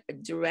feel like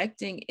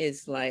directing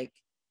is like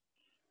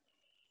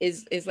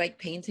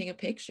painting a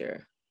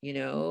picture. You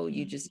know,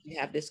 you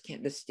have this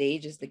the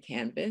stage is the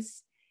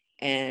canvas,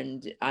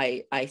 and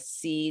I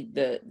see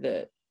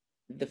the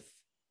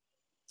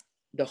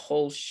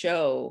whole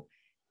show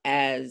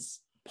as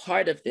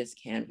part of this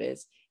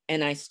canvas,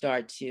 and I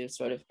start to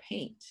sort of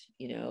paint,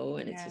 you know,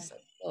 and it's just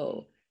like,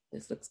 oh,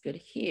 this looks good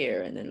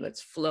here, and then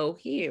let's flow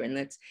here,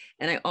 and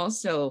I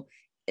also,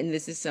 and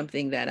this is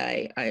something that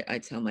I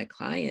tell my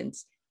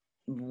clients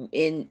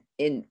in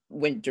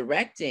when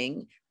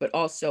directing, but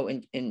also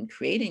in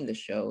creating the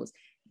shows,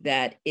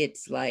 that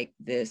it's like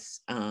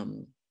this,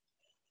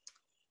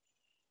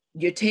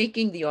 you're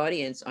taking the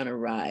audience on a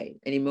ride,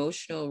 an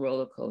emotional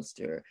roller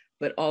coaster,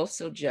 but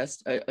also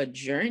just a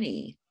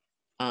journey.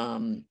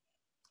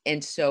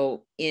 And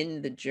so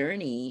in the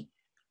journey,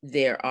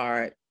 there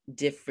are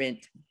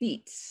different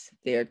beats,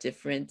 there are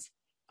different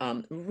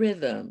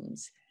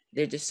rhythms.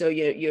 They're just, so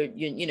you're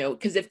you know,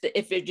 because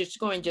if you're just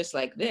going just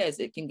like this,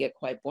 it can get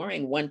quite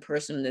boring. One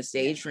person on the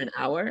stage for an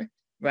hour,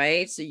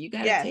 right? So you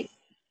got to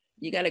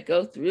you got to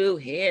go through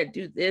here,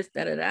 do this,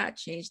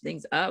 change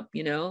things up,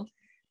 you know.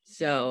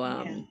 So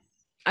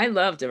I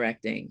love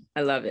directing.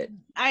 I love it.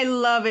 I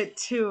love it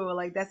too.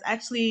 Like, that's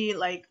actually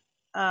like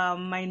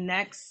my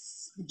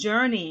next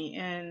journey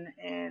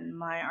in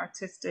my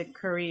artistic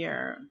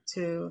career,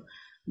 to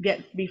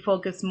be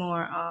focused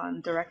more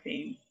on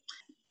directing.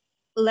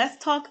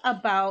 Let's talk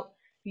about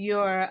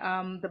your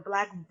the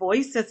Black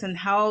Voices, and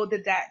how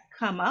did that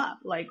come up?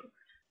 Like,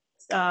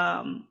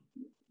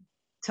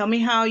 tell me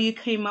how you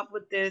came up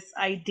with this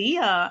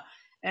idea.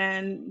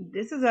 And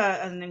this is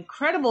an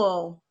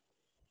incredible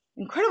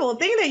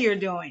thing that you're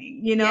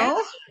doing, you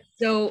know?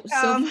 So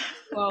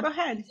go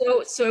ahead.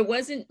 So it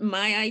wasn't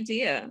my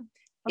idea.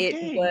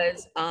 Okay. It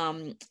was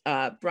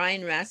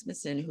Brian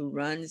Rasmussen, who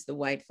runs the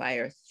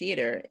Whitefire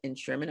Theater in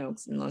Sherman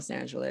Oaks in Los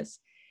Angeles.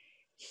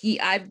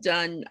 I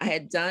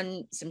had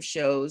done some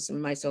shows, some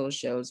of my solo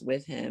shows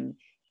with him.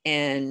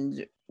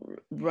 And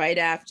right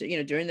after, you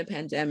know, during the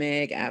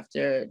pandemic,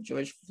 after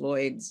George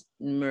Floyd's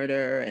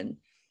murder and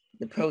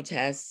the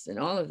protests and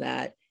all of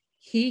that,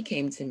 he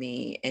came to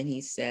me and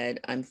he said,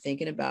 I'm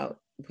thinking about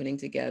putting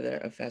together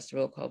a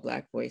festival called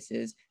Black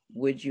Voices.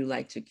 Would you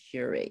like to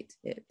curate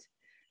it?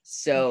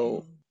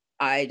 So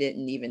I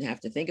didn't even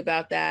have to think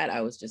about that.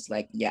 I was just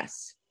like,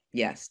 yes,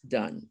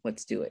 done.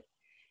 Let's do it.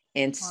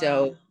 And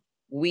so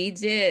we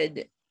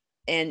did.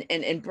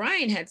 And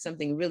Brian had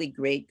something really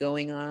great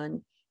going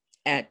on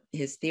at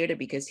his theater,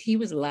 because he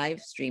was live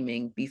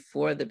streaming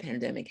before the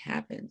pandemic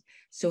happened.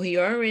 So he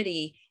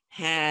already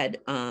had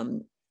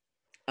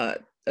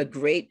a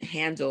great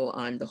handle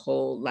on the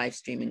whole live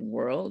streaming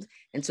world.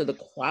 And so the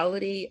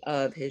quality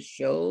of his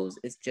shows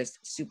is just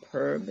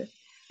superb.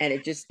 And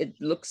it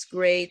looks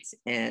great,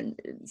 and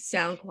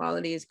sound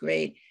quality is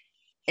great.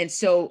 And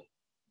so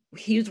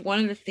he was one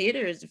of the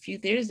few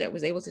theaters that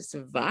was able to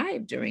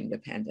survive during the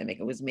pandemic.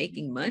 It was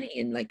making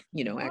money and, like,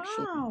 you know,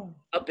 actually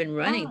up and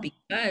running,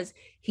 because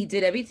he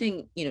did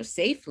everything, you know,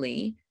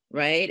 safely,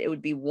 right? It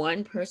would be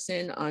one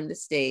person on the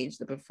stage,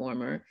 the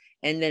performer,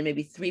 and then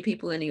maybe 3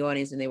 people in the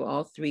audience, and they were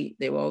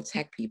all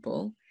tech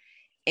people,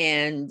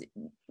 and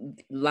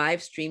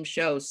live stream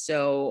shows.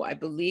 So I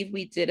believe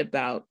we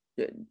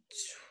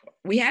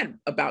had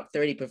about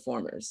 30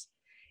 performers,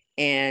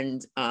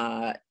 and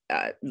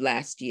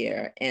last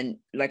year. And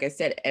like I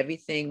said,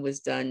 everything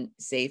was done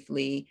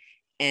safely,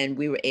 and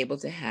we were able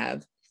to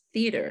have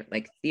theater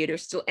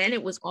still. And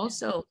it was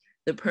also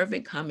the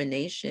perfect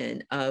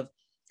combination of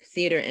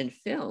theater and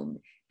film,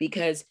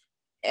 because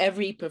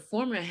every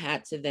performer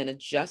had to then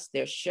adjust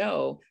their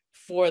show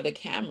for the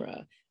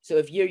camera. So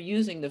if you're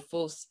using the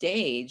full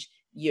stage,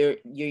 you're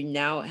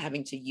now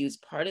having to use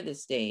part of the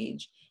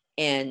stage,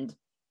 and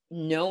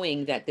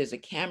knowing that there's a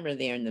camera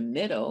there in the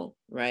middle,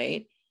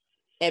 right?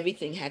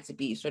 Everything had to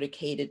be sort of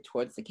catered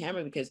towards the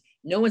camera because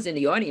no one's in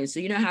the audience. So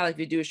you know how like if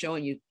you do a show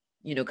and you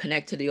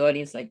connect to the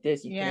audience like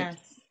this,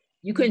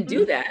 you couldn't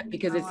do that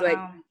because it's like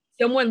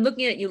someone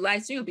looking at you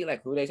live stream will be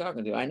like, who are they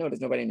talking to? I know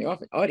there's nobody in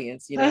the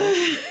audience, you know?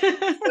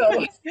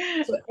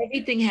 so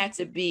everything had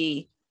to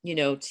be,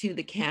 to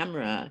the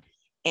camera,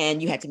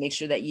 and you had to make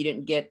sure that you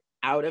didn't get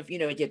out of,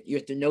 you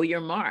have to know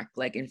your mark,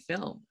 like in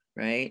film,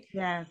 right?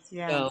 Yes.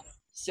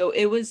 So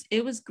it was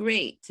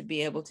great to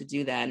be able to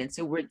do that. And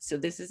so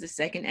this is the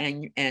second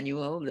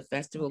annual. The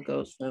festival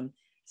goes from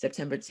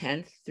September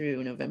 10th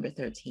through November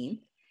 13th.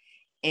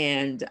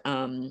 And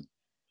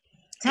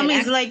tell me,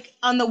 it's like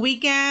on the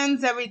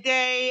weekends every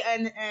day,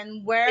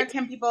 and where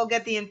can people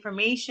get the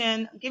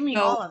information? Give me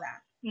all of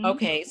that.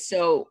 Okay,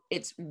 so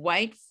it's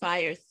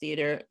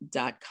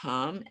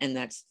whitefiretheater.com, and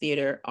that's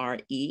theater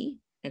RE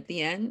at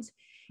the end.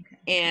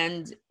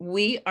 And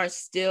we are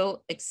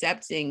still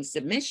accepting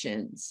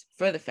submissions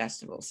for the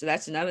festival. So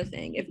that's another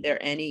thing. If there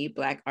are any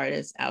Black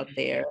artists out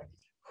there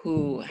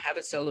who have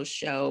a solo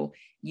show,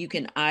 you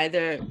can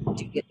either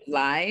do it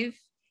live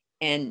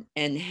and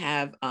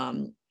have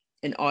an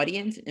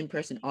audience,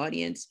 in-person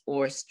audience,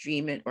 or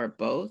stream it, or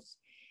both.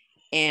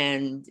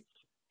 And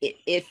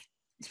if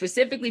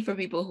specifically for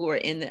people who are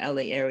in the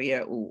LA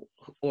area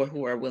or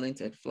who are willing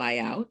to fly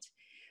out.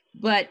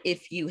 But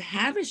if you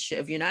have a show,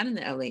 if you're not in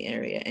the LA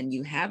area and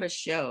you have a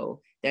show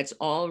that's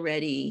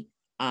already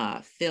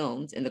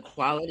filmed and the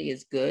quality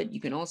is good, you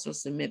can also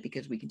submit,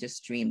 because we can just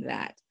stream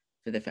that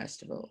for the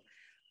festival.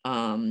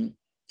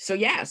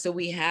 So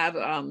we have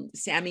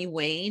Sammy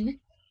Wayne,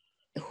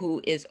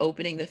 who is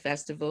opening the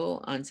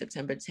festival on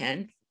September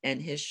 10th,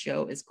 and his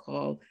show is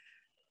called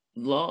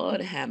Lord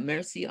Have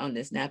Mercy on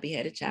This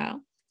Nappy-Headed Child.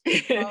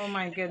 Oh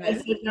my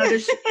goodness. That's another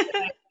show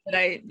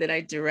that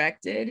I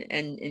directed,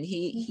 and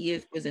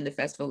he was in the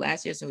festival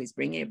last year, so he's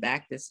bringing it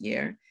back this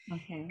year.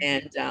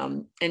 Okay.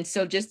 And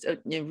so just a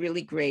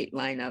really great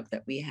lineup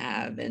that we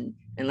have, and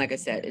like I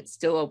said, it's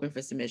still open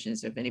for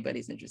submissions, so if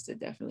anybody's interested,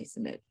 definitely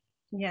submit.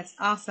 Yes,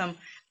 awesome.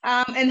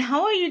 And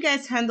how are you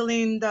guys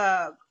handling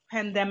the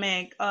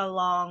pandemic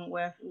along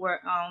with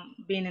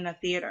being in a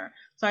theater?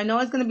 So I know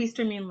it's going to be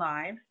streaming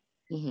live.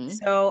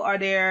 So are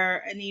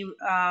there any,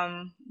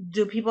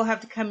 do people have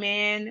to come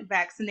in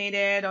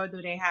vaccinated, or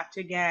do they have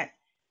to get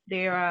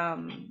their,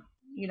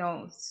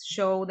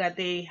 show that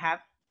they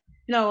have,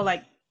 show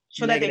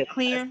that they're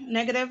clear,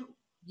 negative?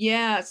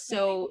 Yeah,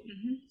 so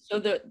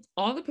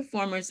all the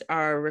performers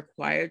are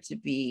required to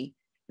be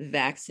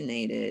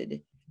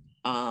vaccinated.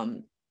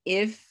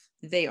 If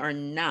they are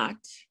not,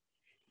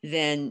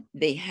 then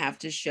they have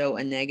to show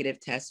a negative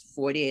test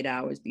 48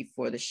 hours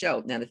before the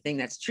show. Now, the thing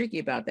that's tricky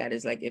about that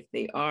is, like, if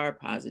they are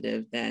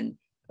positive, then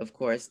of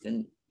course,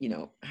 then,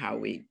 how are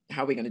we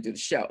going to do the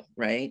show,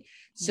 right?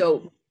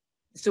 So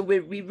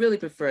we really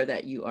prefer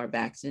that you are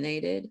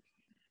vaccinated.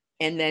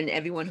 And then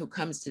everyone who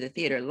comes to the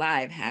theater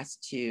live has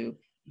to,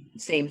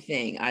 same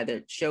thing,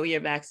 either show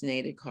your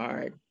vaccinated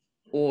card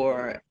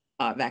or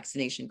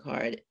vaccination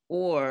card,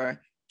 or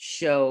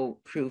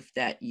show proof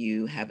that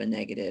you have a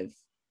negative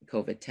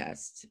COVID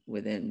test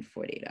within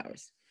 48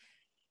 hours.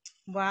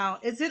 Wow.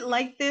 Is it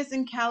like this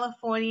in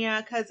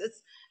California? Because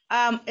it's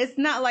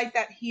not like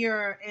that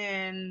here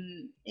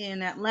in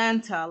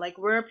Atlanta, like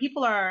where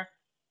people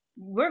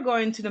we're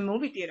going to the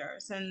movie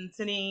theaters and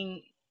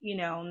sitting,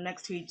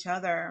 next to each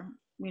other.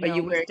 Are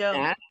you wearing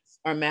masks?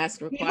 Are masks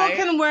required?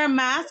 People can wear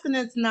masks and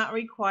it's not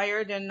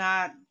required. They're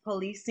not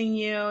policing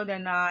you. They're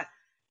not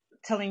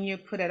telling you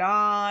put it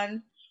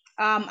on.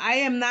 I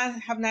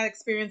have not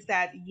experienced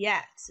that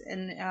yet.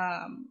 And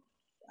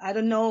I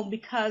don't know,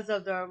 because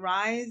of the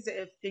rise,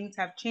 if things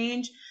have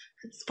changed.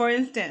 For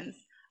instance,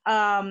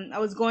 I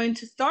was going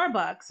to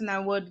Starbucks and I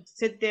would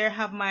sit there,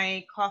 have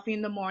my coffee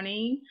in the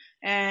morning,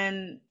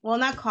 and, well,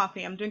 not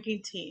coffee, I'm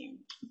drinking tea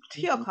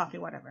or coffee,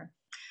 whatever.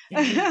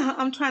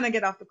 I'm trying to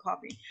get off the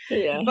coffee.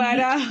 Yeah. But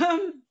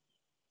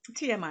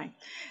TMI.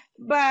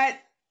 But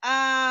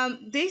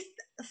they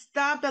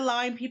stopped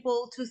allowing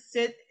people to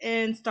sit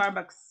in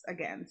Starbucks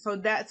again. So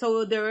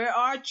there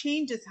are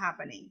changes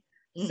happening.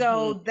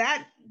 So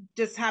that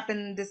just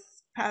happened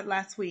this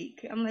last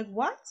week. I'm like,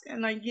 what?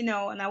 And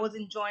and I was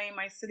enjoying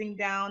my sitting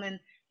down and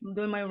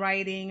doing my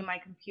writing in my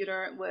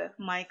computer with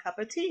my cup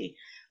of tea.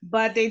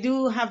 But they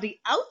do have the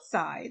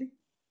outside,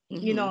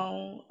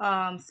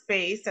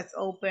 space that's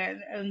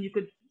open, and you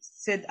could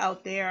sit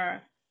out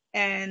there.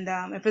 And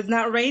if it's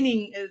not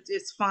raining,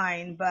 it's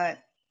fine. But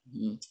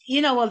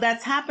well,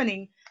 that's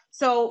happening.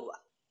 So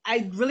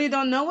I really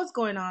don't know what's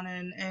going on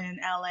in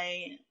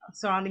LA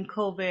surrounding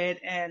COVID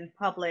and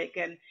public.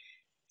 And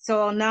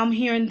so now I'm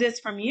hearing this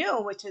from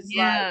you, which is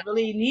like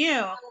really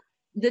new.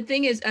 The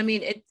thing is, I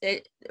mean,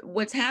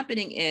 what's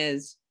happening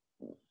is,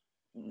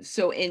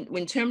 so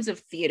in terms of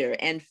theater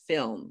and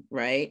film,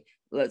 right?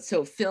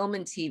 So film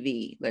and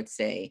TV, let's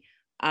say,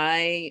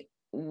 I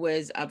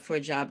was up for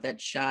a job that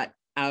shot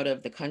out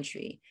of the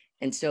country.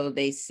 And so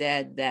they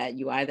said that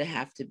you either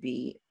have to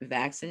be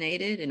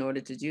vaccinated in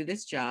order to do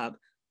this job,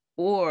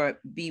 or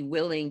be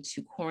willing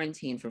to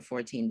quarantine for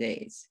 14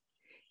 days.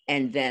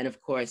 And then,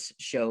 of course,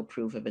 show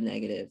proof of a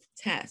negative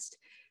test.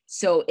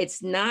 So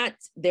it's not,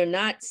 they're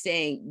not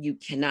saying you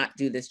cannot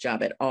do this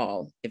job at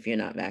all if you're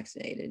not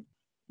vaccinated.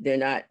 They're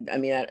not, I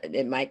mean,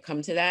 it might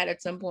come to that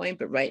at some point,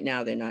 but right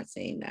now they're not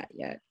saying that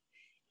yet.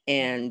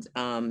 And,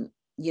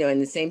 you know,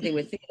 and the same thing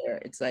with theater.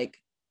 It's like,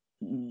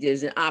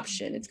 there's an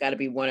option. It's got to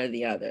be one or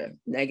the other,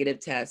 negative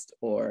test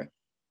or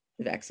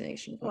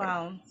vaccination card.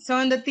 Wow. So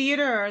in the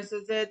theaters,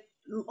 is it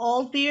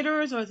all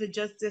theaters, or is it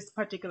just this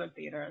particular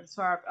theater?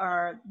 So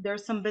are there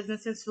some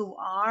businesses who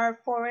are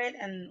for it,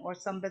 and or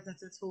some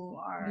businesses who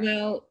are?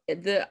 Well,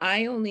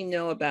 I only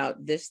know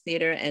about this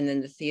theater, and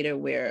then the theater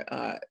where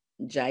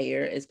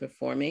Jair is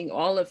performing.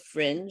 All of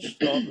Fringe,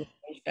 all the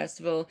Fringe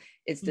Festival,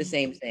 it's the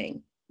same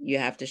thing. You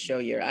have to show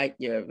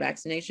your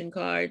vaccination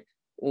card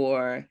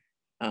or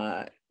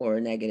a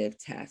negative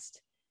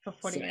test For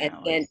 48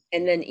 hours.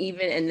 And then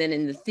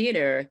in the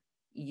theater,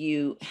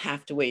 you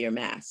have to wear your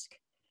mask.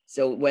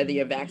 So whether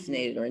you're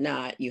vaccinated or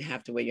not, you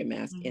have to wear your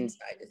mask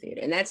inside the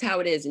theater. And that's how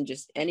it is in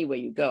just anywhere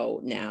you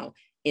go now.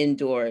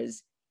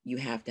 Indoors, you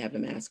have to have a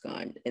mask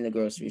on in the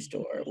grocery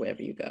store or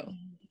wherever you go.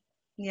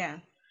 Yeah.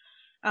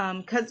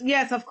 Because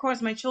yes, of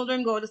course, my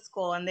children go to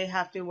school and they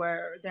have to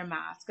wear their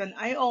mask. And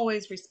I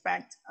always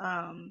respect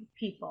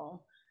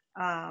people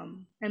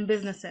and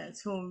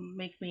businesses who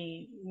make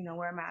me, you know,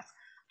 wear a mask.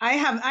 I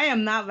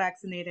am not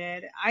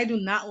vaccinated. I do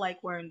not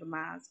like wearing the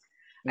mask.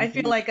 I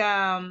feel like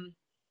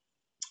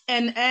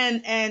and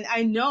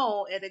I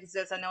know it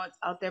exists. I know it's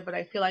out there, but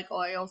I feel like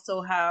I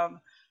also have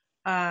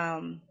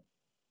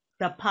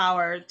the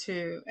power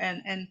to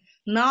and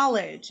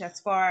knowledge as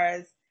far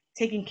as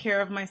taking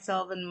care of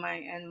myself and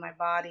my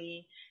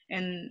body.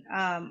 And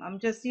I'm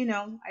just, you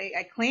know,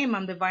 I claim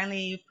I'm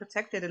divinely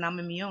protected and I'm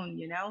immune,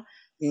 you know.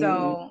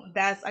 So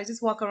I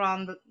just walk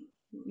around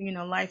you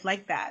know, life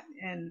like that,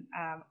 and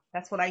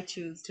that's what I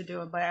choose to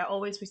do. But I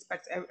always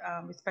respect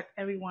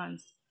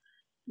everyone's,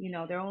 you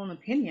know, their own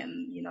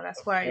opinion. You know,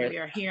 that's why we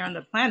are here on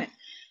the planet,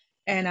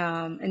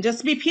 and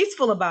just be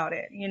peaceful about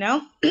it, you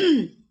know.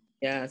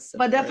 Yes.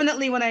 But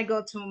definitely when I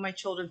go to my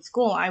children's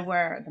school, I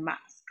wear the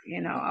mask.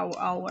 You know,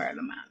 I'll wear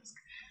the mask.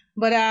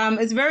 But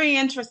it's very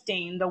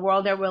interesting, the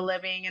world that we're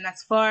living in,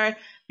 as far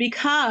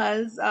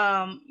because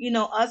you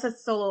know, us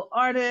as solo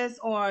artists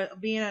or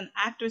being an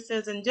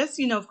actresses and just,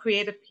 you know,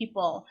 creative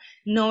people,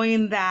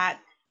 knowing that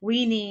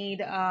we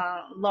need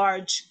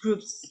large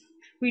groups.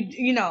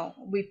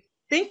 We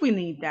think we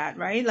need that,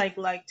 right?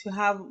 Like to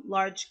have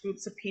large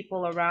groups of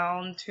people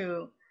around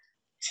to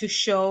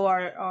show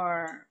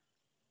our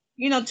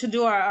you know, to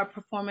do our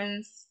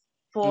performance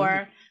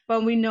for.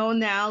 But we know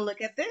now,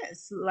 look at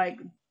this, like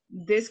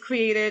this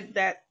created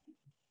that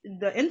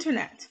the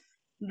internet,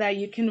 that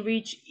you can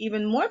reach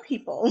even more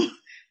people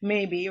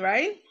maybe,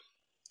 right?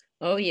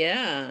 Oh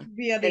yeah,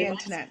 Via the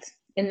internet.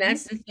 And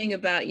that's the thing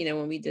about, you know,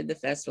 when we did the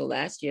festival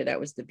last year, that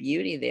was the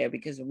beauty there,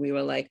 because we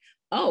were like,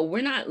 oh,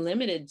 we're not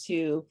limited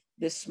to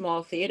this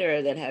small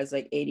theater that has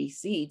like 80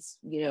 seats.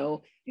 You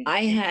know,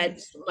 I had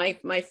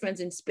my friends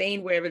in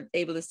Spain were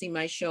able to see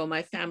my show.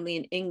 My family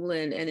in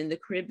England and in the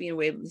Caribbean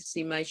were able to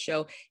see my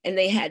show. And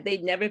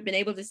they'd never been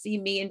able to see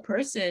me in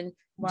person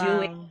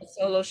doing a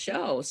solo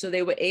show. So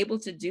they were able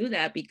to do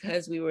that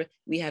because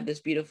we have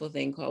this beautiful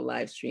thing called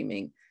live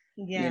streaming.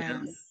 Yes. You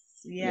know?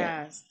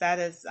 Yes, that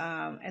is,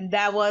 and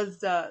that was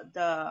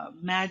the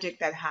magic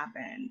that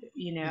happened,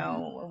 you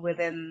know,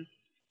 within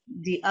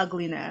the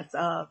ugliness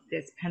of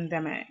this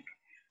pandemic,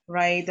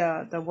 right?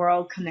 The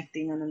world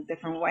connecting in a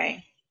different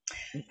way.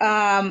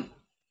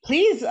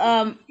 Please,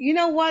 you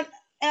know what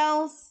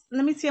else?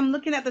 Let me see. I'm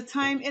looking at the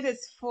time.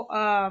 It's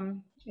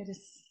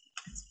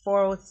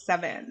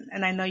 4:07,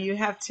 and I know you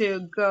have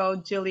to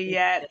go,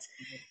 Juliette.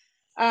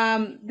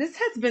 This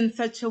has been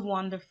such a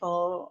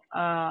wonderful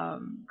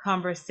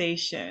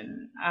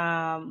conversation.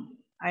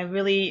 I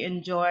really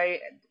enjoyed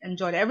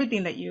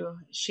everything that you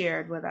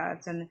shared with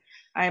us, and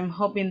I'm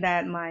hoping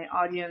that my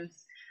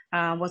audience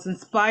was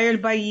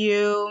inspired by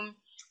you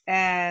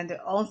and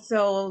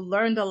also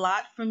learned a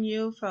lot from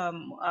you,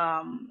 from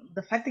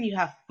the fact that you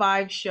have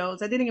 5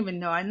 shows. I didn't even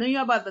know. I knew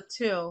you about the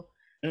 2,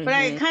 but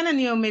I kind of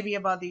knew maybe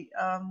about the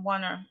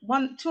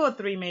 2 or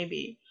 3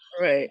 maybe.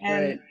 Right.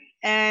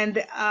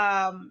 And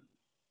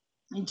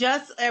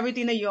just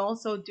everything that you're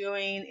also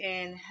doing.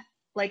 And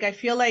like, I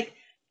feel like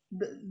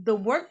the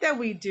work that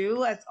we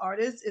do as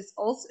artists is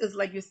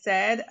like you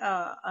said,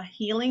 a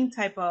healing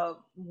type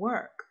of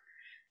work,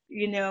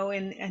 you know,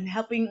 and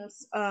helping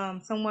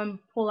someone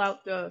pull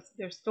out their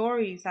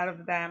stories out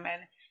of them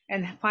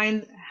and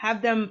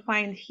have them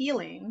find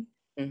healing,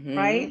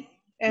 right?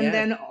 And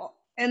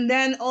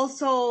then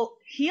also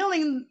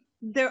healing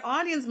their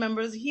audience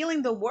members,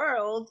 healing the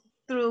world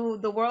through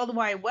the World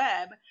Wide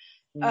Web.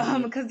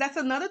 Because that's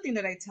another thing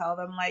that I tell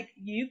them, like,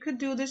 you could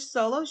do this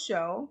solo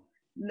show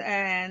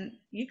and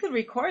you could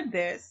record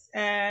this,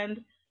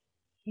 and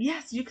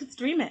yes, you could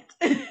stream it.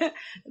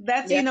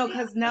 That's, you know,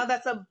 because now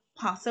that's a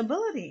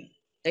possibility.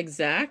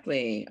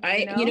 Exactly.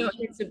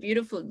 It's a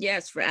beautiful,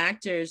 yes, for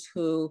actors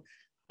who,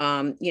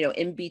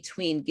 in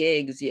between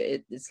gigs,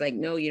 it's like,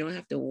 no, you don't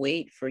have to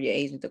wait for your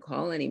agent to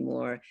call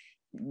anymore.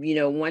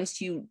 Once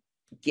you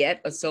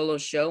get a solo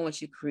show,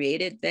 once you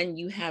create it, then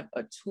you have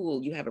a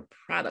tool, you have a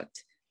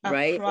product,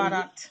 right?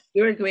 Product.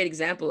 You're a great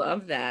example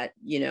of that,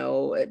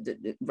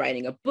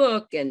 writing a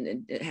book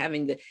and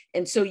having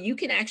and so you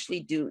can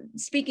actually do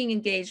speaking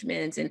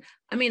engagements. And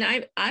I mean,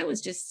 I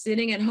was just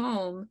sitting at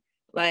home,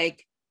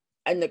 like,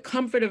 in the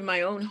comfort of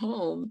my own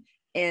home,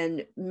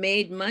 and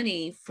made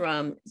money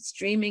from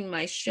streaming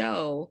my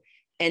show.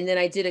 And then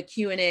I did a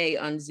Q&A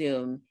on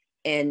Zoom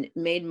and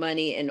made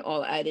money, and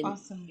I didn't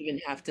even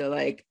have to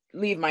like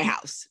leave my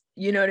house.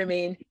 You know what I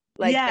mean?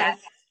 Like, yes.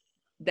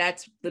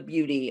 That's the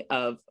beauty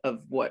of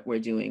what we're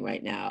doing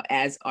right now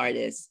as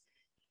artists.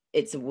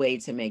 It's a way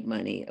to make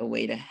money, a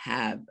way to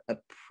have a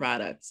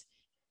product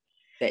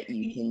that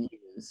you can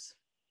use.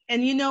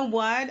 And you know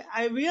what?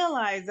 I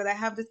realize that I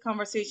have this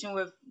conversation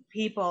with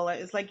people.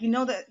 It's like,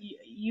 that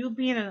you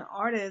being an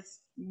artist,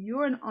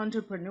 you're an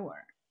entrepreneur.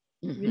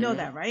 You know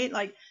that, right?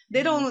 Like,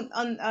 they don't,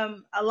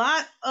 a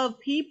lot of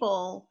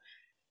people,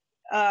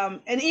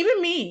 and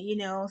even me,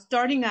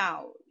 starting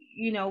out,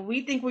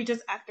 we think we're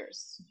just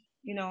actors.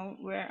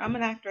 I'm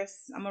an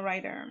actress, I'm a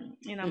writer,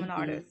 I'm an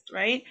artist,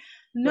 right?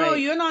 No,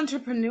 You're an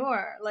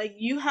entrepreneur. Like,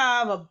 you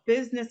have a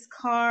business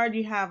card,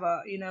 you have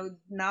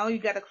now you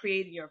got to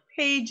create your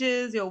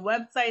pages, your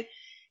website,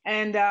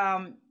 and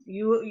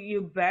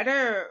you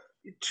better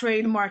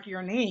trademark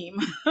your name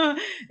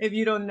if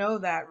you don't know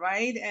that,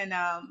 right? And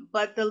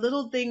but the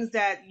little things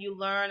that you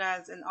learn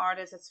as an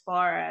artist, as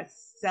far as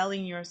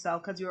selling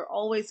yourself, because you're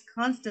always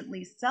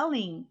constantly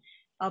selling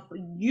up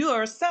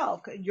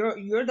yourself,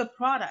 you're the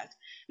product.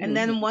 And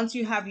then once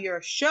you have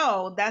your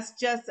show, that's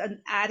just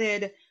an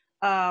added,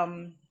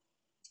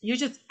 you're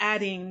just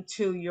adding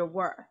to your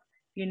work.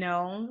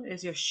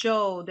 Is your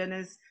show, then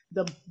is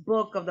the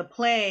book of the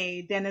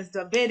play, then is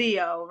the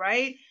video,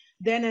 right?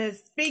 Then is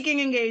speaking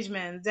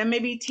engagements, then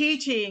maybe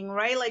teaching,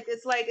 right? Like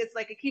it's like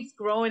it keeps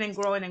growing and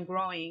growing and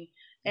growing,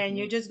 and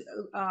you're just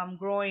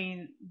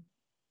growing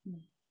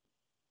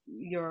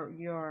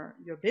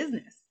your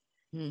business.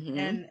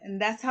 And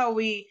that's how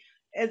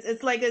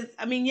it's like,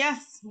 I mean,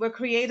 yes, we're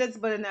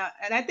creatives, but and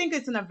I think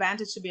it's an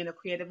advantage to being a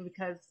creative,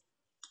 because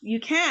you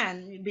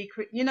can be,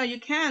 you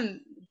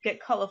can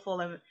get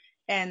colorful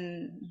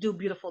and do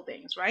beautiful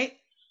things, right?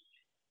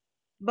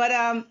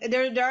 But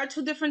there are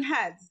two different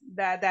heads,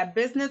 that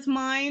business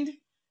mind,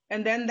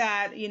 and then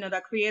that,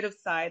 that creative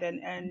side,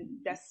 and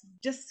that's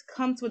just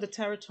comes with the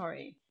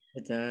territory.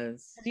 It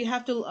does. You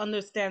have to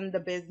understand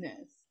the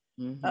business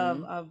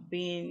of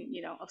being,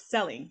 of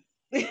selling.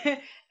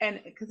 And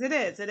because it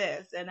is,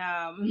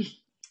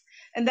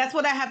 and that's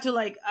what I have to,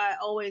 like, I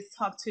always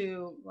talk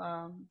to,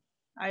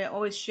 I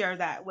always share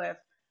that with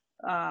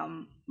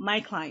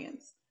my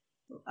clients.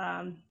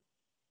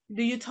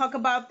 Do you talk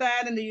about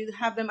that, and do you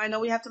have them? I know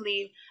we have to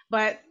leave,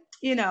 but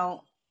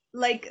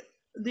like,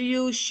 do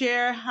you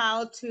share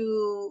how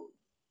to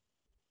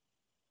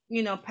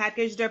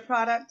package their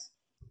product?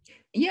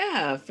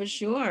 Yeah, for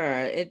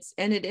sure. It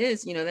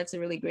is, that's a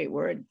really great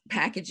word.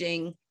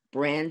 Packaging,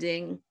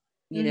 branding,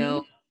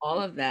 all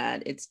of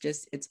that.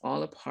 It's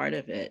all a part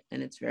of it.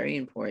 And it's very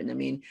important. I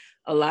mean,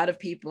 a lot of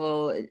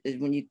people,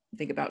 when you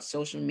think about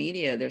social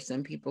media, there's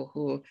some people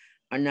who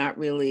are not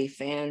really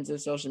fans of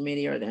social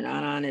media, or they're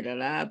not on it,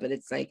 but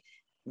it's like,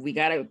 we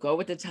got to go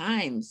with the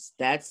times.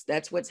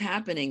 That's what's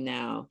happening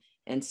now.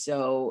 And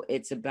so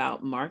it's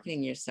about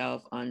marketing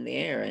yourself on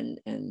there. And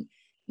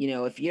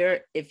if you're,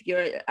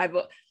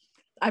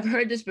 I've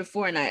heard this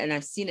before, and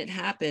I've seen it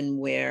happen,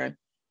 where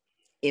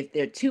if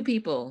there are two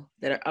people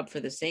that are up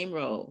for the same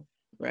role,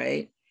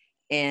 right,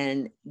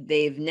 and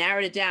they've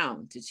narrowed it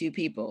down to two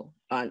people,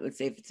 let's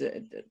say if it's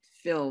a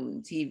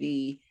film,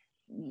 TV,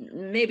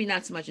 maybe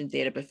not so much in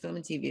theater, but film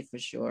and TV for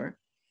sure,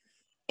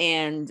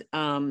 and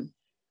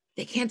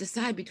they can't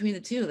decide between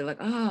the two. They're like,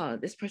 oh,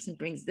 this person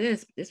brings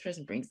this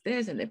brings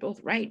this, and they're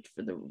both right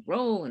for the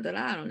role, and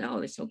I don't know,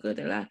 they're so good.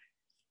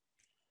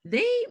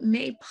 They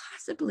may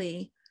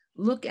possibly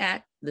look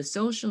at the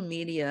social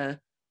media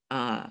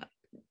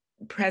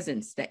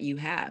presence that you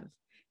have,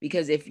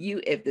 because if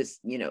this,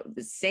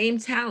 the same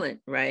talent,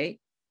 right,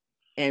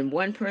 and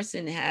one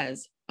person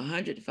has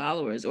 100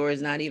 followers, or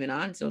is not even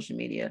on social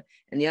media,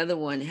 and the other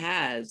one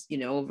has,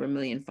 over 1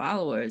 million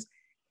followers,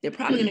 they're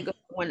probably going to go to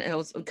one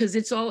else, because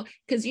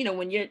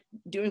when you're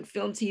doing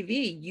film,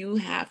 TV, you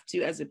have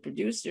to, as a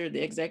producer,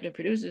 the executive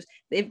producers,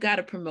 they've got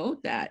to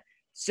promote that.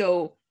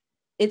 So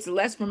it's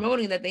less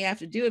promoting that they have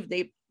to do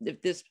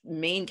if this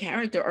main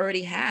character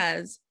already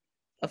has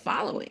a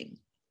following.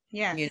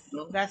 Yes,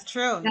 that's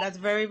true. That's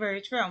very, very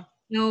true.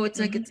 No, it's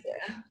like, it's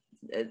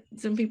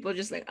some people are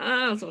just like,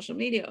 social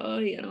media,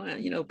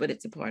 but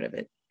it's a part of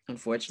it,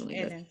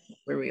 unfortunately. That's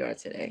where we are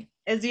today.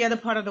 It's the other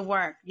part of the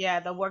work. Yeah,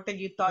 the work that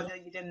you thought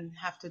that you didn't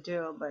have to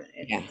do, but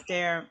it's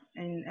there,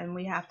 and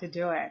we have to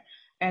do it.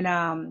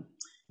 And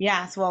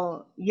Yes,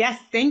 well,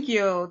 yes, thank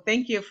you.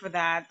 Thank you for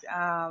that.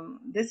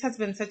 This has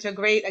been such a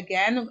great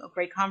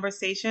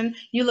conversation.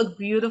 You look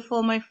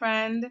beautiful, my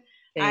friend.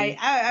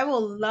 I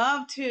will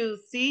love to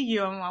see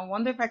you. I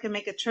wonder if I can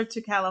make a trip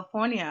to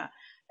California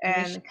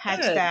and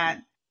catch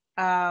that.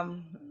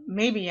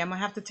 Maybe I'm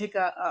gonna have to take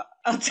a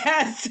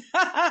test,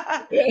 but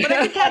I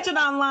can catch it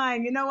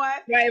online. You know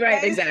what?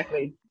 Right,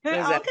 exactly.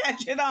 I'll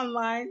catch it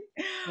online.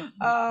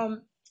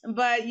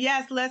 But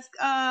yes, let's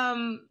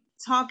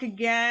talk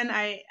again.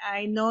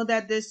 I know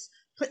that this.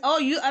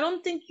 I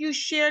don't think you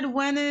shared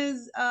when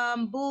is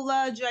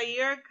Bula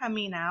Jair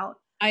coming out.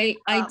 I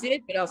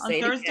did, but I'll say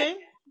it Thursday. again.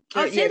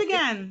 I'll say it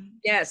again.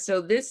 Yeah,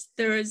 so this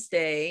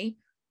Thursday,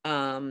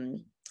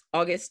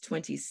 August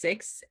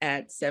 26th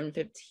at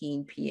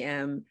 7:15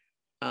 p.m.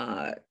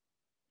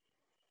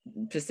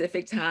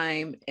 Pacific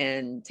time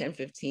and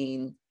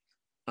 10:15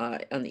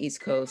 on the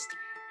East Coast.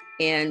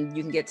 And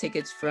you can get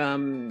tickets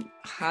from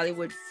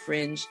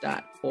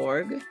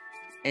hollywoodfringe.org.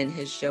 And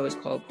his show is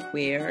called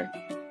Queer,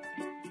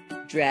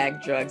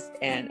 Drag, Drugs,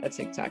 and a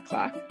TikTok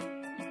Clock.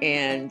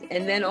 And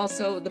then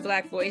also the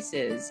Black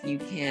Voices. You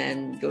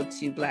can go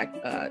to you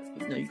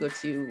go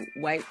to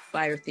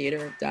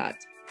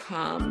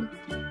whitefiretheater.com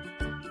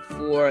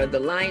for the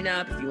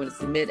lineup if you want to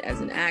submit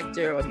as an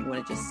actor, or if you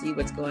want to just see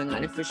what's going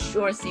on. And for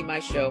sure, see my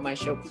show. My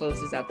show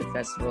closes out the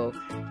festival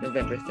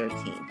November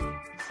 13th.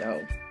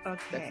 So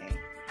okay.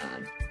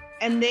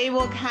 And they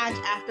will catch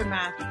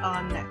Aftermath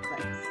on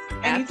Netflix.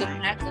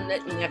 Aftermath on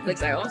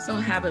Netflix. I also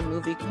have a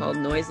movie called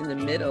Noise in the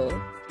Middle,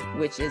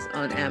 which is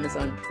on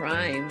Amazon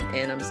Prime,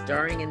 and I'm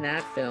starring in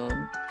that film.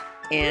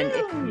 And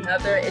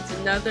it's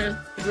another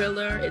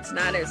thriller. It's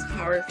not as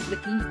horror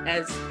flicky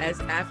as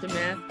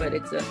Aftermath, but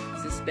it's a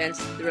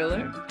suspense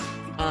thriller.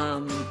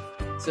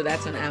 So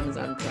that's on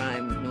Amazon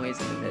Prime,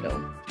 Noise in the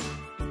Middle.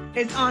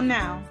 It's on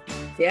now.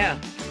 Yeah.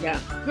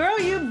 Girl,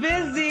 you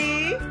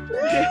busy.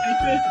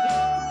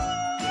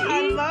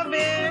 I love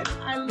it.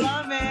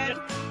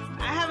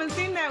 I haven't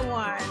seen that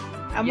one.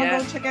 I'm gonna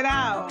go check it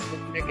out.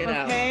 Check it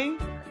out. Okay.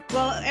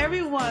 Well,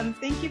 everyone,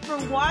 thank you for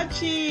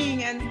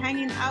watching and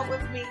hanging out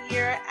with me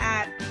here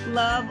at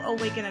Love,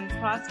 Awaken, and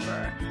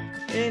Prosper.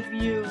 If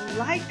you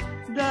like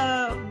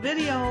the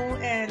video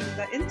and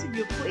the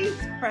interview, please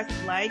press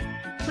like.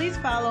 Please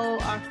follow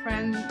our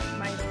friend,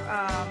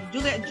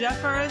 Juliette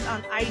Jeffers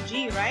on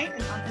IG, right?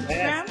 And on Instagram?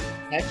 Yes,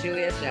 that's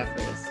Juliette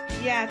Jeffers.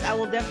 Yes, I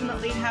will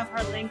definitely have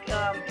her link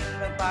in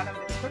the bottom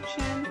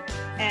description.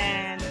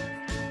 And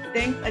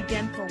thanks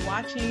again for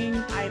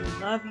watching. I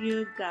love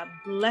you. God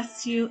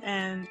bless you.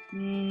 And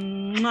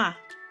mwah.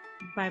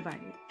 Bye-bye.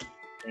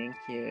 Thank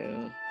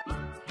you.